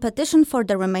the competition for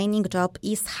the remaining job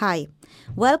is high.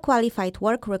 Well-qualified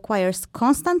work requires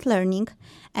constant learning,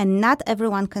 and not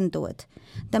everyone can do it.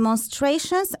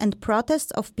 Demonstrations and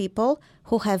protests of people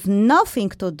who have nothing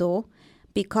to do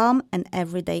become an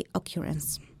everyday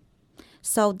occurrence.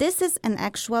 So this is an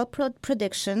actual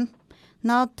prediction,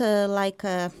 not like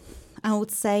I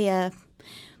would say a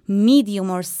medium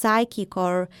or psychic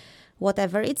or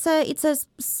whatever. It's a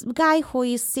guy who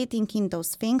is sitting in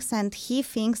those things, and he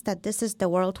thinks that this is the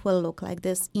world will look like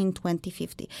this in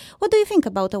 2050. What do you think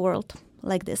about a world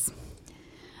like this?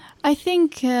 I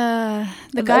think the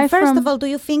guy First of all, do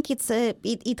you think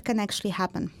it can actually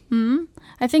happen?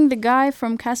 I think the guy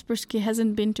from Kaspersky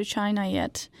hasn't been to China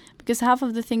yet, because half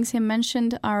of the things he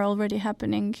mentioned are already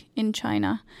happening in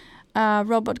China.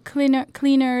 Robot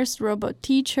cleaners, robot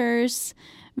teachers,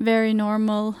 very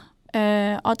normal.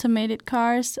 Automated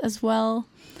cars as well.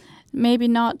 Maybe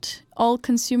not all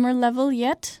consumer level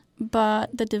yet, but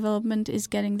the development is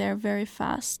getting there very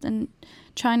fast. And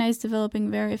China is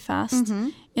developing very fast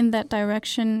in that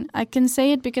direction. I can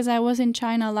say it because I was in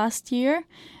China last year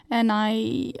and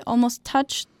I almost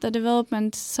touched the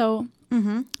development. So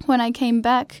when I came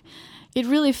back, it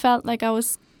really felt like I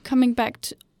was coming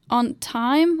back on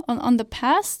time, on the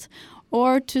past,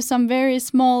 or to some very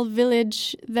small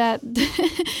village that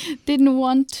didn't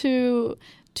want to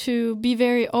be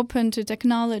very open to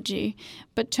technology.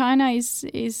 But China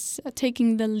is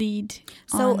taking the lead.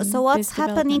 So what's this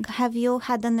happening? development. Have you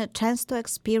had a chance to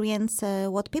experience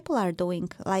what people are doing?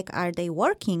 Like, are they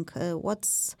working?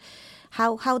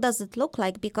 How does it look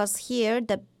like? Because here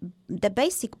the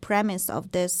basic premise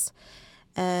of this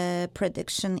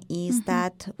prediction is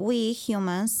that we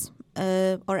humans,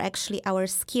 or actually our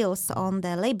skills on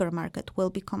the labor market, will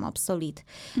become obsolete.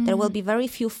 There will be very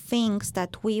few things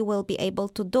that we will be able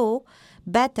to do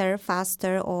better,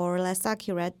 faster, or less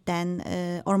accurate than,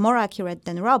 or more accurate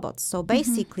than robots. So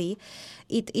basically,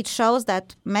 it shows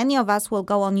that many of us will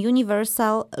go on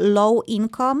universal low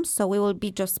income, so we will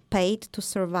be just paid to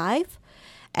survive,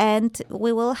 and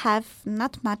we will have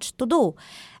not much to do.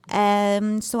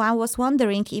 So I was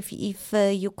wondering if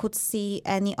you could see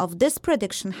any of this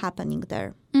prediction happening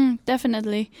there.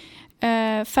 Definitely.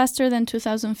 Faster than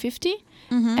 2050.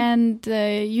 And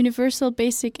the universal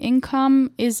basic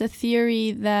income is a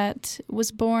theory that was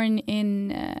born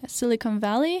in Silicon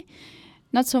Valley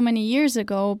not so many years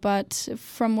ago, but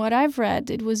from what I've read,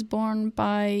 it was born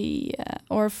by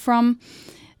or from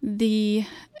the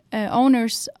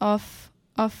owners of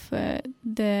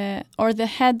the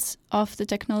heads of the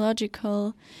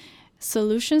technological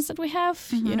solutions that we have,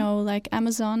 you know, like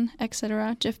Amazon,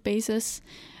 etc., Jeff Bezos.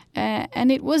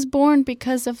 And it was born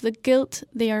because of the guilt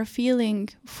they are feeling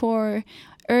for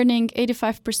earning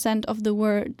 85% of the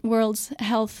world's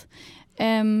health.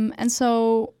 And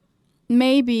so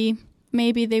maybe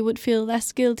they would feel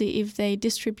less guilty if they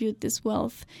distribute this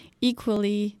wealth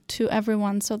equally to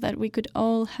everyone so that we could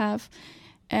all have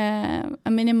a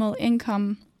minimal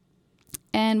income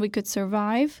and we could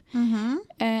survive.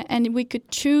 And we could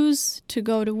choose to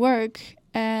go to work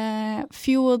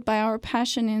fueled by our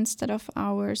passion instead of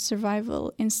our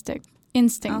survival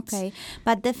instincts. Okay,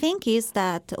 but the thing is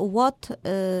that what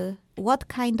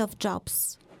kind of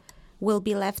jobs will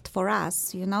be left for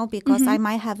us, because I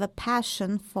might have a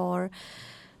passion for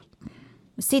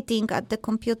sitting at the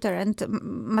computer and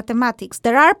mathematics.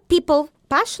 There are people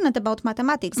passionate about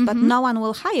mathematics, but no one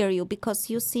will hire you because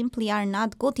you simply are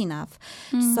not good enough.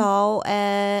 So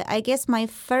I guess my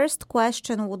first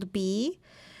question would be,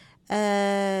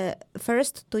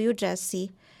 first to you,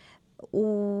 Jessie,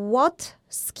 what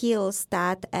skills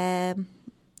that a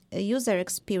user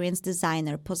experience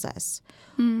designer possess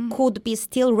could be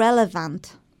still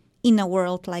relevant in a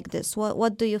world like this?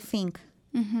 What do you think?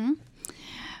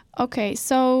 Okay,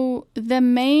 so the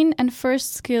main and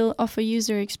first skill of a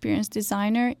user experience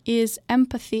designer is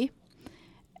empathy.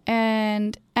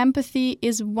 And empathy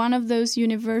is one of those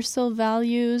universal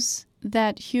values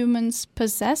that humans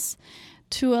possess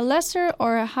to a lesser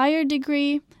or a higher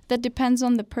degree. That depends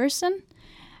on the person.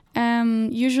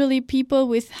 Usually people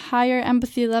with higher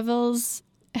empathy levels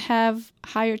have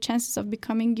higher chances of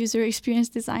becoming user experience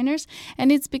designers.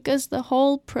 And it's because the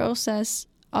whole process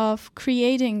of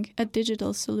creating a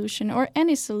digital solution or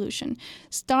any solution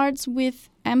starts with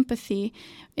empathy,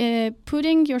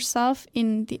 putting yourself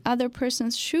in the other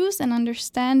person's shoes and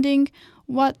understanding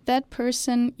what that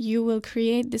person you will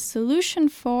create the solution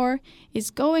for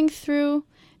is going through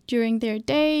during their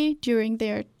day, during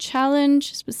their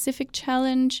challenge, specific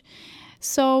challenge.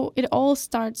 So it all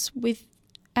starts with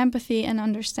empathy and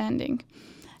understanding.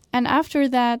 And after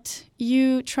that,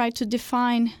 you try to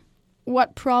define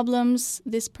what problems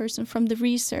this person, from the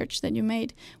research that you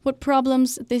made, what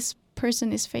problems this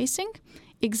person is facing.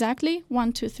 Exactly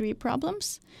 1, 2, 3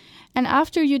 problems. And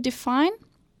after you define,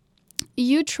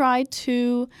 you try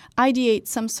to ideate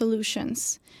some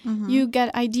solutions. You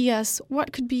get ideas.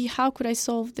 What could be, how could I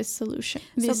solve this solution?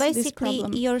 So this basically,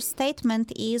 problem? your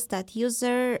statement is that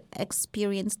user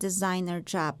experience designer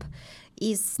job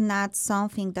is not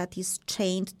something that is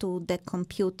chained to the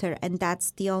computer and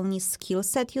that's the only skill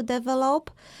set you develop,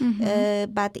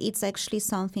 but it's actually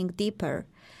something deeper.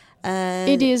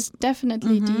 It is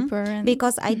definitely deeper. And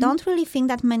Because I don't really think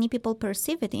that many people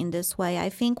perceive it in this way. I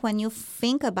think when you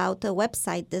think about a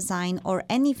website design or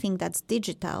anything that's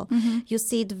digital, you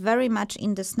see it very much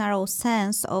in this narrow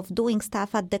sense of doing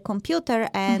stuff at the computer.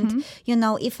 And,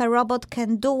 if a robot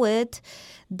can do it,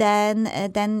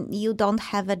 then you don't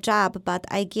have a job. But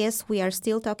I guess we are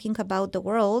still talking about the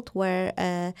world where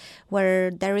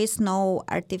there is no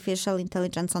artificial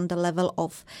intelligence on the level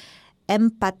of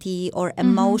empathy or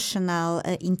emotional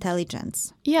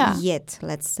intelligence yet,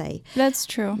 let's say. that's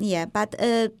true. Yeah, but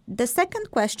the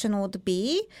second question would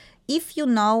be, if you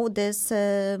know this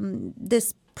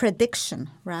prediction,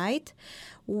 right?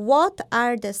 What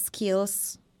are the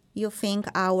skills you think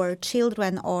our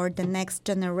children or the next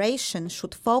generation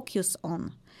should focus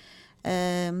on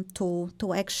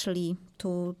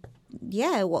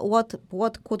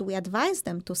what could we advise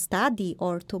them to study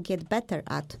or to get better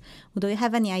at? Do you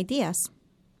have any ideas?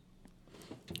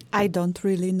 I don't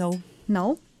really know.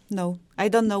 No? No, I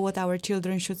don't know what our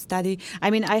children should study. I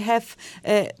mean, I have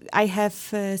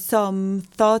some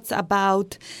thoughts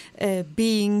about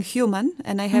being human,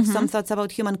 and I have some thoughts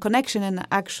about human connection. And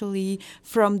actually,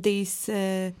 from this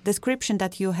description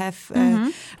that you have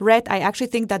read, I actually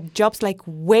think that jobs like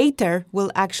waiter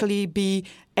will actually be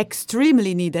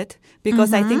extremely needed,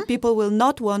 because I think people will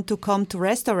not want to come to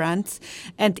restaurants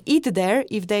and eat there.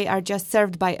 If they are just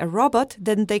served by a robot,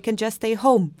 then they can just stay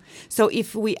home. So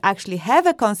if we actually have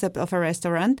a concept of a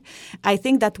restaurant, I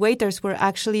think that waiters will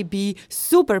actually be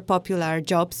super popular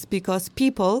jobs, because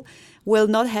people will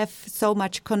not have so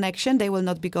much connection. They will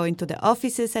not be going to the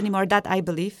offices anymore. That I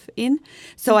believe in.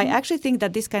 So I actually think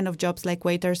that this kind of jobs like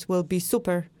waiters will be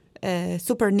super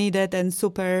needed and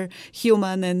super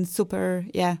human and super,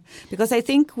 because I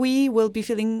think we will be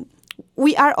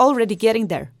we are already getting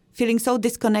there, feeling so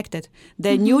disconnected.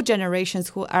 The new generations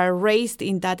who are raised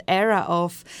in that era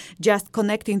of just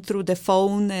connecting through the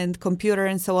phone and computer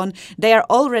and so on, they are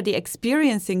already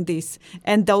experiencing this.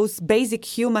 And those basic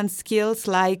human skills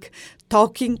like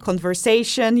talking,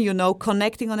 conversation,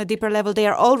 connecting on a deeper level, they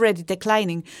are already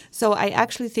declining. So I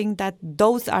actually think that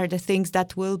those are the things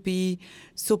that will be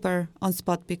super on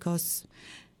spot, because,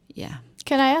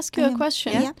 Can I ask you a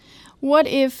question? Yeah. What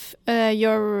if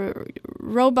your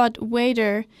robot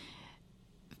waiter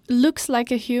looks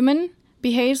like a human,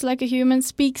 behaves like a human,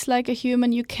 speaks like a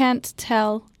human? You can't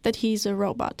tell that he's a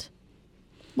robot.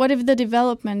 What if the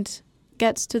development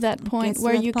gets to that point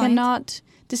where you cannot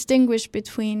distinguish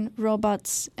between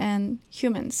robots and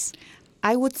humans?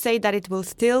 I would say that it will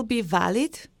still be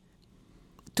valid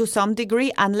to some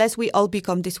degree unless we all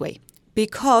become this way.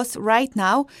 Because right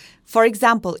now, for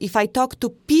example, if I talk to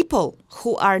people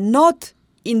who are not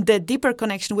in the deeper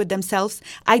connection with themselves,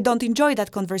 I don't enjoy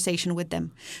that conversation with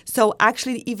them. So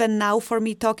actually, even now for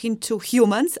me talking to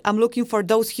humans, I'm looking for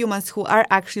those humans who are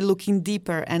actually looking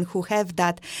deeper and who have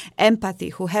that empathy,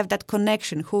 who have that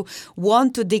connection, who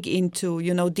want to dig into,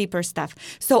 deeper stuff.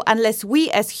 So unless we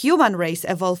as human race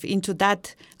evolve into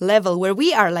that level where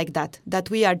we are like that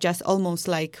we are just almost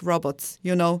like robots,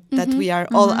 that we are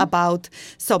all about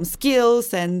some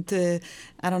skills and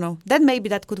I don't know, then maybe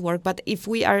that could work. But if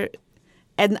we are,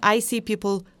 and I see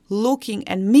people looking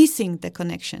and missing the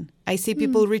connection. I see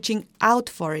people reaching out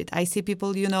for it. I see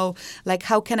people, like,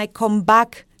 how can I come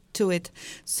back to it?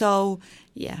 So,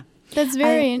 yeah. That's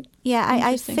very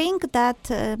I interesting. think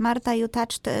that, Marta, you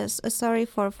touched, sorry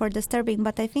for disturbing,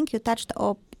 but I think you touched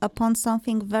upon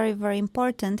something very, very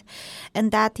important,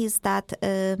 and that is that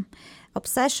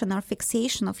obsession or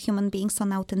fixation of human beings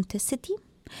on authenticity.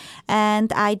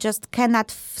 And I just cannot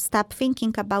stop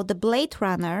thinking about the Blade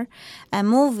Runner, a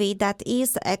movie that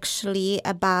is actually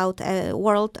about a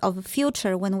world of the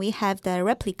future when we have the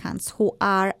replicants who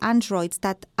are androids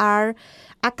that are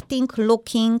acting,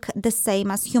 looking the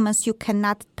same as humans. You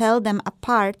cannot tell them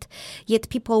apart, yet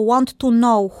people want to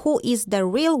know who is the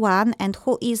real one and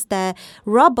who is the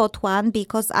robot one,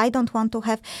 because I don't want to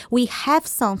have, we have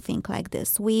something like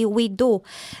this. We do.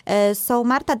 So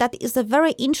Marta, that is a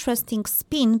very interesting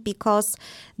spin, because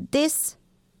these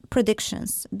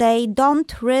predictions, they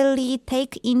don't really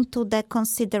take into the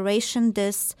consideration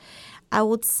this, I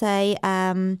would say,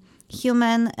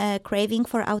 human craving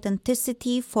for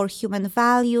authenticity, for human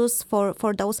values, for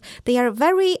those. They are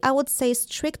very, I would say,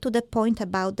 strict to the point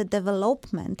about the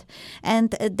development.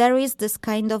 And there is this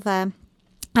kind of a,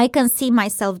 I can see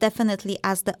myself definitely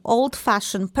as the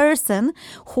old-fashioned person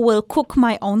who will cook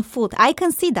my own food. I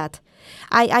can see that.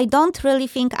 I don't really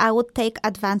think I would take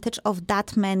advantage of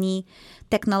that many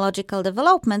technological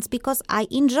developments, because I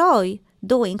enjoy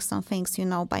doing some things,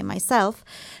 by myself.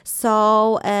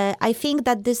 So I think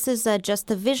that this is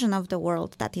just a vision of the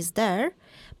world that is there,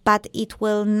 but it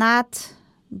will not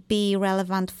be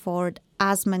relevant for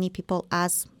as many people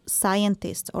as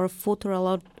scientists or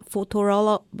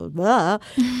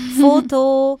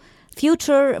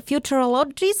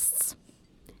futurologists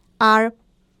are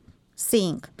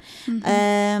seeing.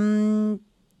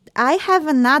 I have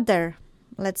another,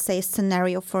 let's say,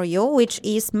 scenario for you, which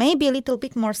is maybe a little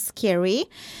bit more scary,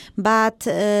 but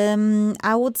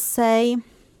I would say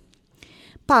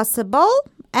possible,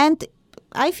 and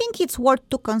I think it's worth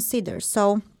to consider.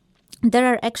 So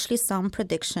there are actually some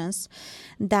predictions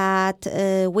that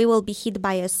we will be hit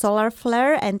by a solar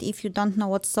flare. And if you don't know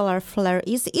what solar flare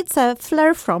is, it's a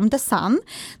flare from the sun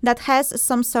that has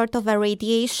some sort of a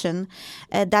radiation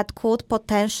that could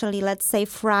potentially, let's say,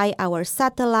 fry our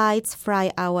satellites,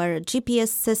 fry our GPS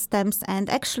systems, and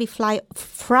actually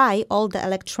fry all the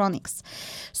electronics.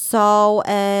 So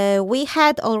we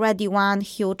had already one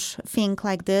huge thing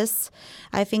like this.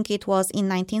 I think it was in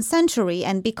 19th century.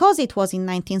 And because it was in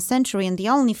 19th century and the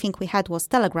only thing we had was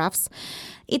telegraphs,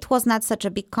 it was not such a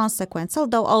big consequence,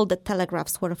 although all the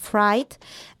telegraphs were fried.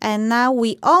 And now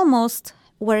we almost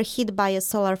were hit by a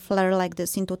solar flare like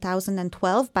this in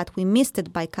 2012, but we missed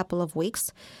it by a couple of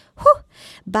weeks. Whew.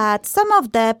 But some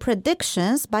of the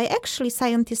predictions by actually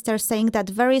scientists are saying that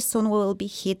very soon we will be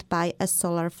hit by a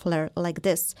solar flare like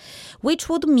this, which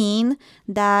would mean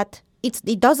that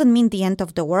it doesn't mean the end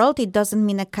of the world. It doesn't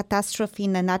mean a catastrophe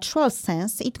in a natural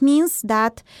sense. It means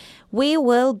that we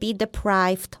will be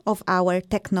deprived of our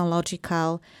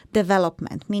technological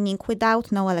development, meaning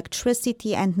without no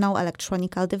electricity and no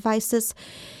electronic devices,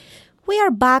 we are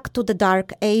back to the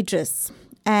dark ages.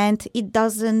 And it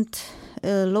doesn't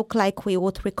look like we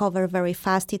would recover very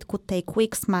fast. It could take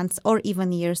weeks, months, or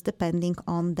even years, depending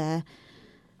on the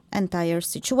entire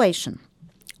situation.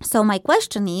 So my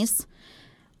question is,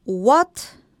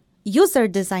 what user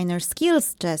designer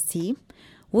skills, Jessie,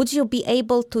 would you be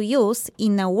able to use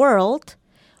in a world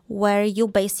where you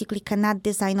basically cannot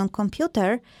design on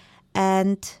computer,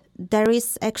 and there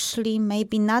is actually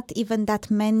maybe not even that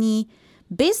many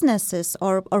businesses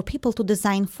or people to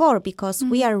design for, because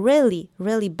we are really,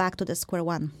 really back to the square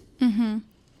one?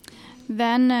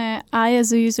 Then I,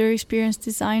 as a user experience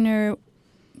designer,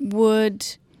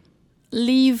 would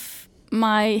leave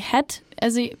my head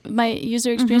as my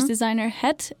user experience designer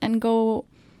head and go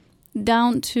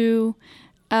down to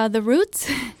the roots,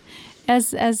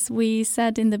 as we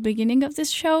said in the beginning of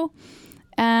this show.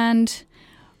 And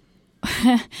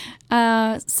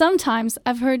sometimes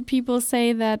I've heard people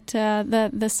say that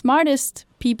the smartest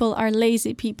people are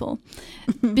lazy people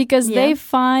because they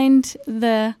find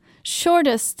the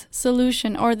shortest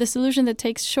solution, or the solution that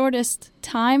takes shortest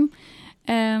time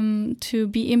to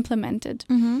be implemented.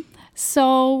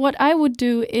 So what I would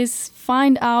do is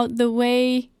find out the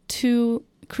way to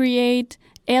create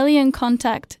alien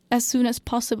contact as soon as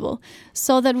possible,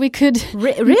 so that we could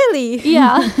Really?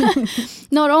 yeah,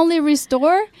 not only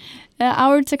restore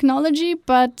our technology,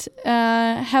 but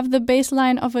have the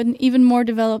baseline of an even more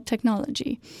developed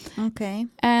technology. Okay.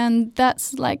 And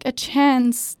that's like a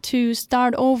chance to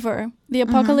start over. The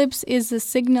apocalypse is a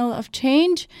signal of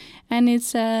change, and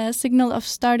it's a signal of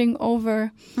starting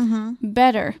over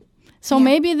better. So Yeah.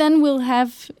 maybe then we'll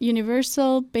have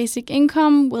universal basic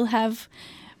income, we'll have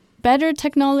better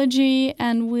technology,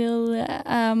 and we'll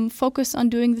focus on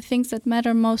doing the things that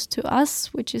matter most to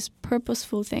us, which is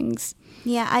purposeful things.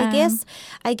 Yeah,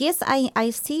 I guess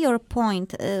I see your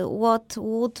point. What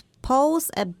would pose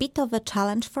a bit of a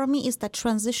challenge for me is the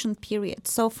transition period.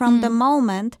 So from the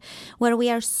moment where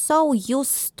we are so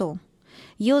used to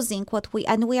using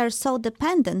and we are so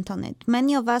dependent on it.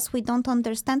 Many of us, we don't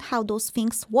understand how those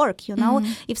things work, you know?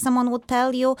 If someone would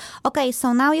tell you, okay,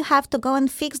 so now you have to go and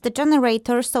fix the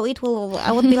generator, so it will,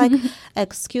 I would be like,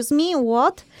 excuse me,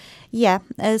 what? Yeah,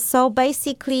 so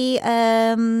basically,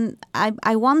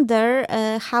 I wonder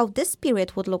how this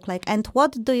period would look like, and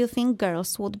what do you think,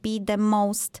 girls, would be the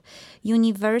most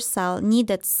universal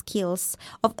needed skills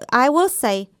of, I will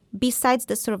say, besides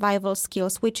the survival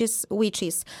skills, which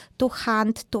is to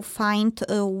hunt, to find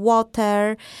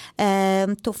water,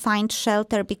 to find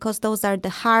shelter, because those are the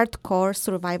hardcore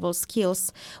survival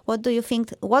skills. What do you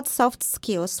think? What soft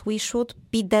skills we should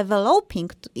be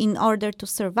developing in order to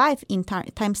survive in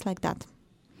times like that?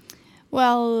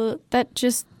 Well, that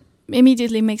just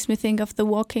immediately makes me think of the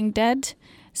Walking Dead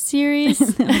series.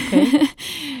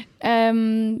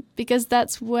 Because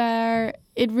that's where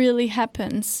it really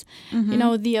happens, you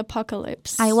know, the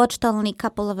apocalypse. I watched only a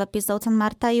couple of episodes, and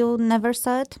Marta, you never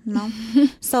saw it? No?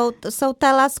 So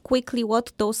tell us quickly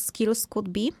what those skills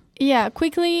could be. Yeah,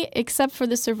 quickly, except for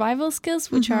the survival skills,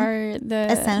 which are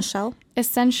the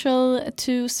essential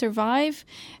to survive.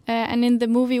 And in the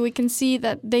movie, we can see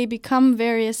that they become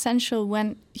very essential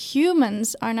when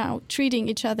humans are now treating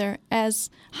each other as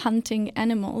hunting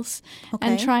animals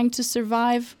and trying to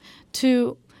survive,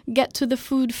 to get to the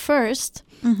food first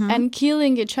and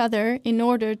killing each other in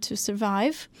order to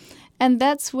survive. And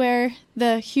that's where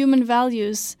the human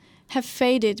values have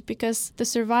faded, because the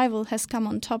survival has come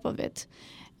on top of it.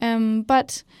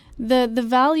 But the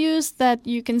values that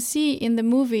you can see in the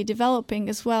movie developing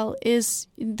as well is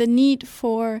the need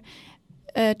for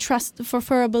trust,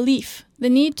 for a belief, the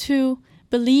need to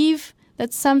believe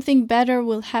that something better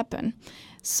will happen.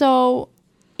 So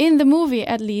in the movie,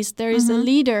 at least, there is a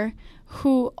leader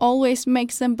who always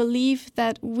makes them believe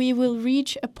that we will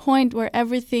reach a point where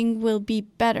everything will be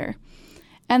better.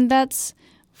 And that's,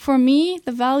 for me,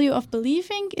 the value of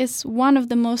believing is one of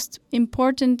the most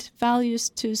important values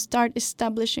to start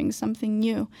establishing something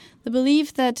new. The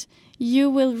belief that you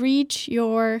will reach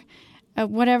your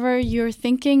whatever you're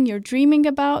thinking, you're dreaming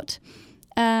about,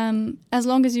 as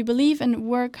long as you believe and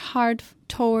work hard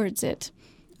towards it.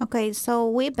 Okay, so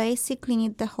we basically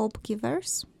need the hope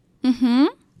givers.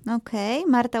 Okay,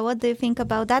 Marta, what do you think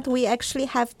about that? We actually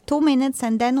have 2 minutes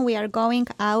and then we are going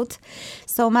out.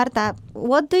 So, Marta,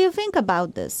 what do you think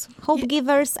about this? Hope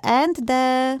givers and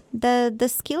the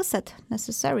skill set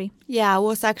necessary. Yeah, I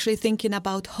was actually thinking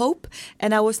about hope,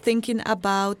 and I was thinking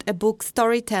about a book,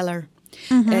 Storyteller.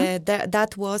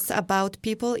 That was about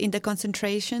people in the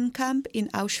concentration camp in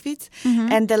Auschwitz,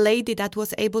 and the lady that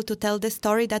was able to tell the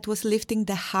story that was lifting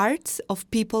the hearts of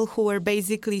people who were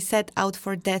basically set out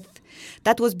for death.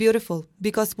 That was beautiful,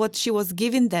 because what she was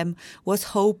giving them was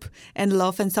hope and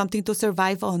love and something to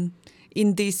survive on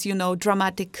in these,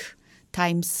 dramatic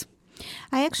times.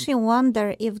 I actually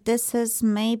wonder if this is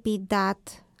maybe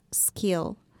that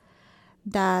skill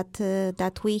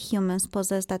that we humans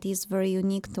possess that is very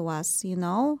unique to us,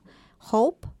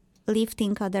 hope,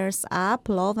 lifting others up,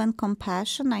 love and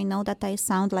compassion. I know that I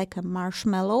sound like a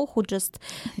marshmallow who just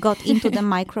got into the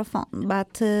microphone,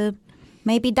 but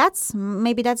maybe that's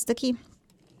the key.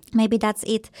 Maybe that's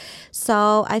it.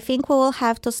 So I think we will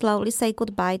have to slowly say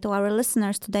goodbye to our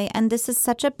listeners today. And this is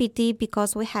such a pity,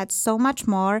 because we had so much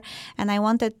more and I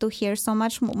wanted to hear so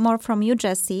much more from you,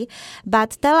 Jessie.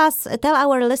 But tell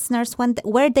our listeners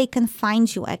where they can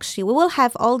find you, actually. We will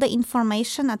have all the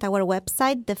information at our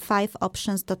website,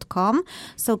 the5options.com.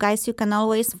 So guys, you can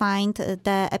always find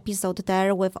the episode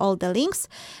there with all the links.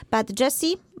 But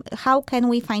Jessie, how can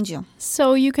we find you?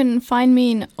 So you can find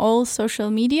me in all social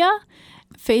media.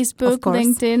 Facebook, course.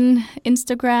 LinkedIn,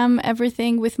 Instagram,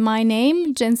 everything with my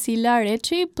name, Jensila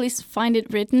Reci. Please find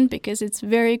it written because it's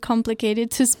very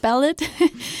complicated to spell it.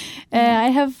 I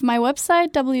have my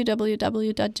website,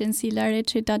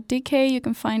 www.jensilareci.dk. You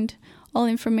can find all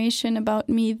information about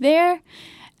me there.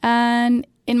 And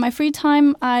in my free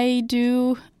time, I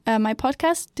do my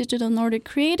podcast, Digital Nordic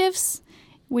Creatives,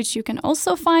 which you can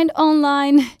also find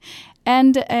online.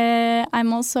 And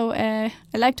I'm also, I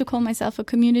like to call myself a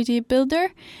community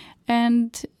builder.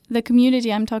 And the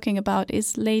community I'm talking about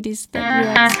is Ladies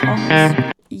That UX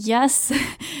Homes. Yes,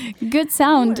 good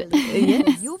sound.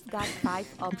 You've got 5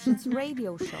 Options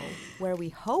radio show, where we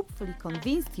hopefully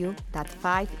convinced you that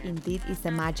 5 indeed is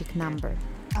a magic number.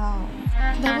 Oh,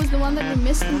 that was the one that we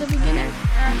missed in the beginning?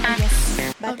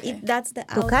 Yes, but Okay. that's the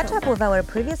To catch up with our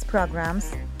previous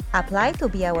programs, apply to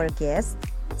be our guest,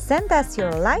 send us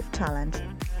your life challenge,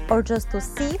 or just to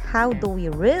see how do we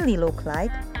really look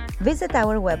like, visit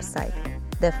our website,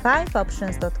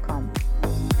 the5options.com.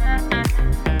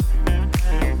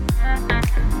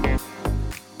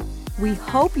 We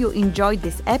hope you enjoyed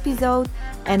this episode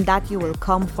and that you will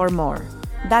come for more.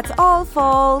 That's all,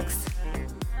 folks!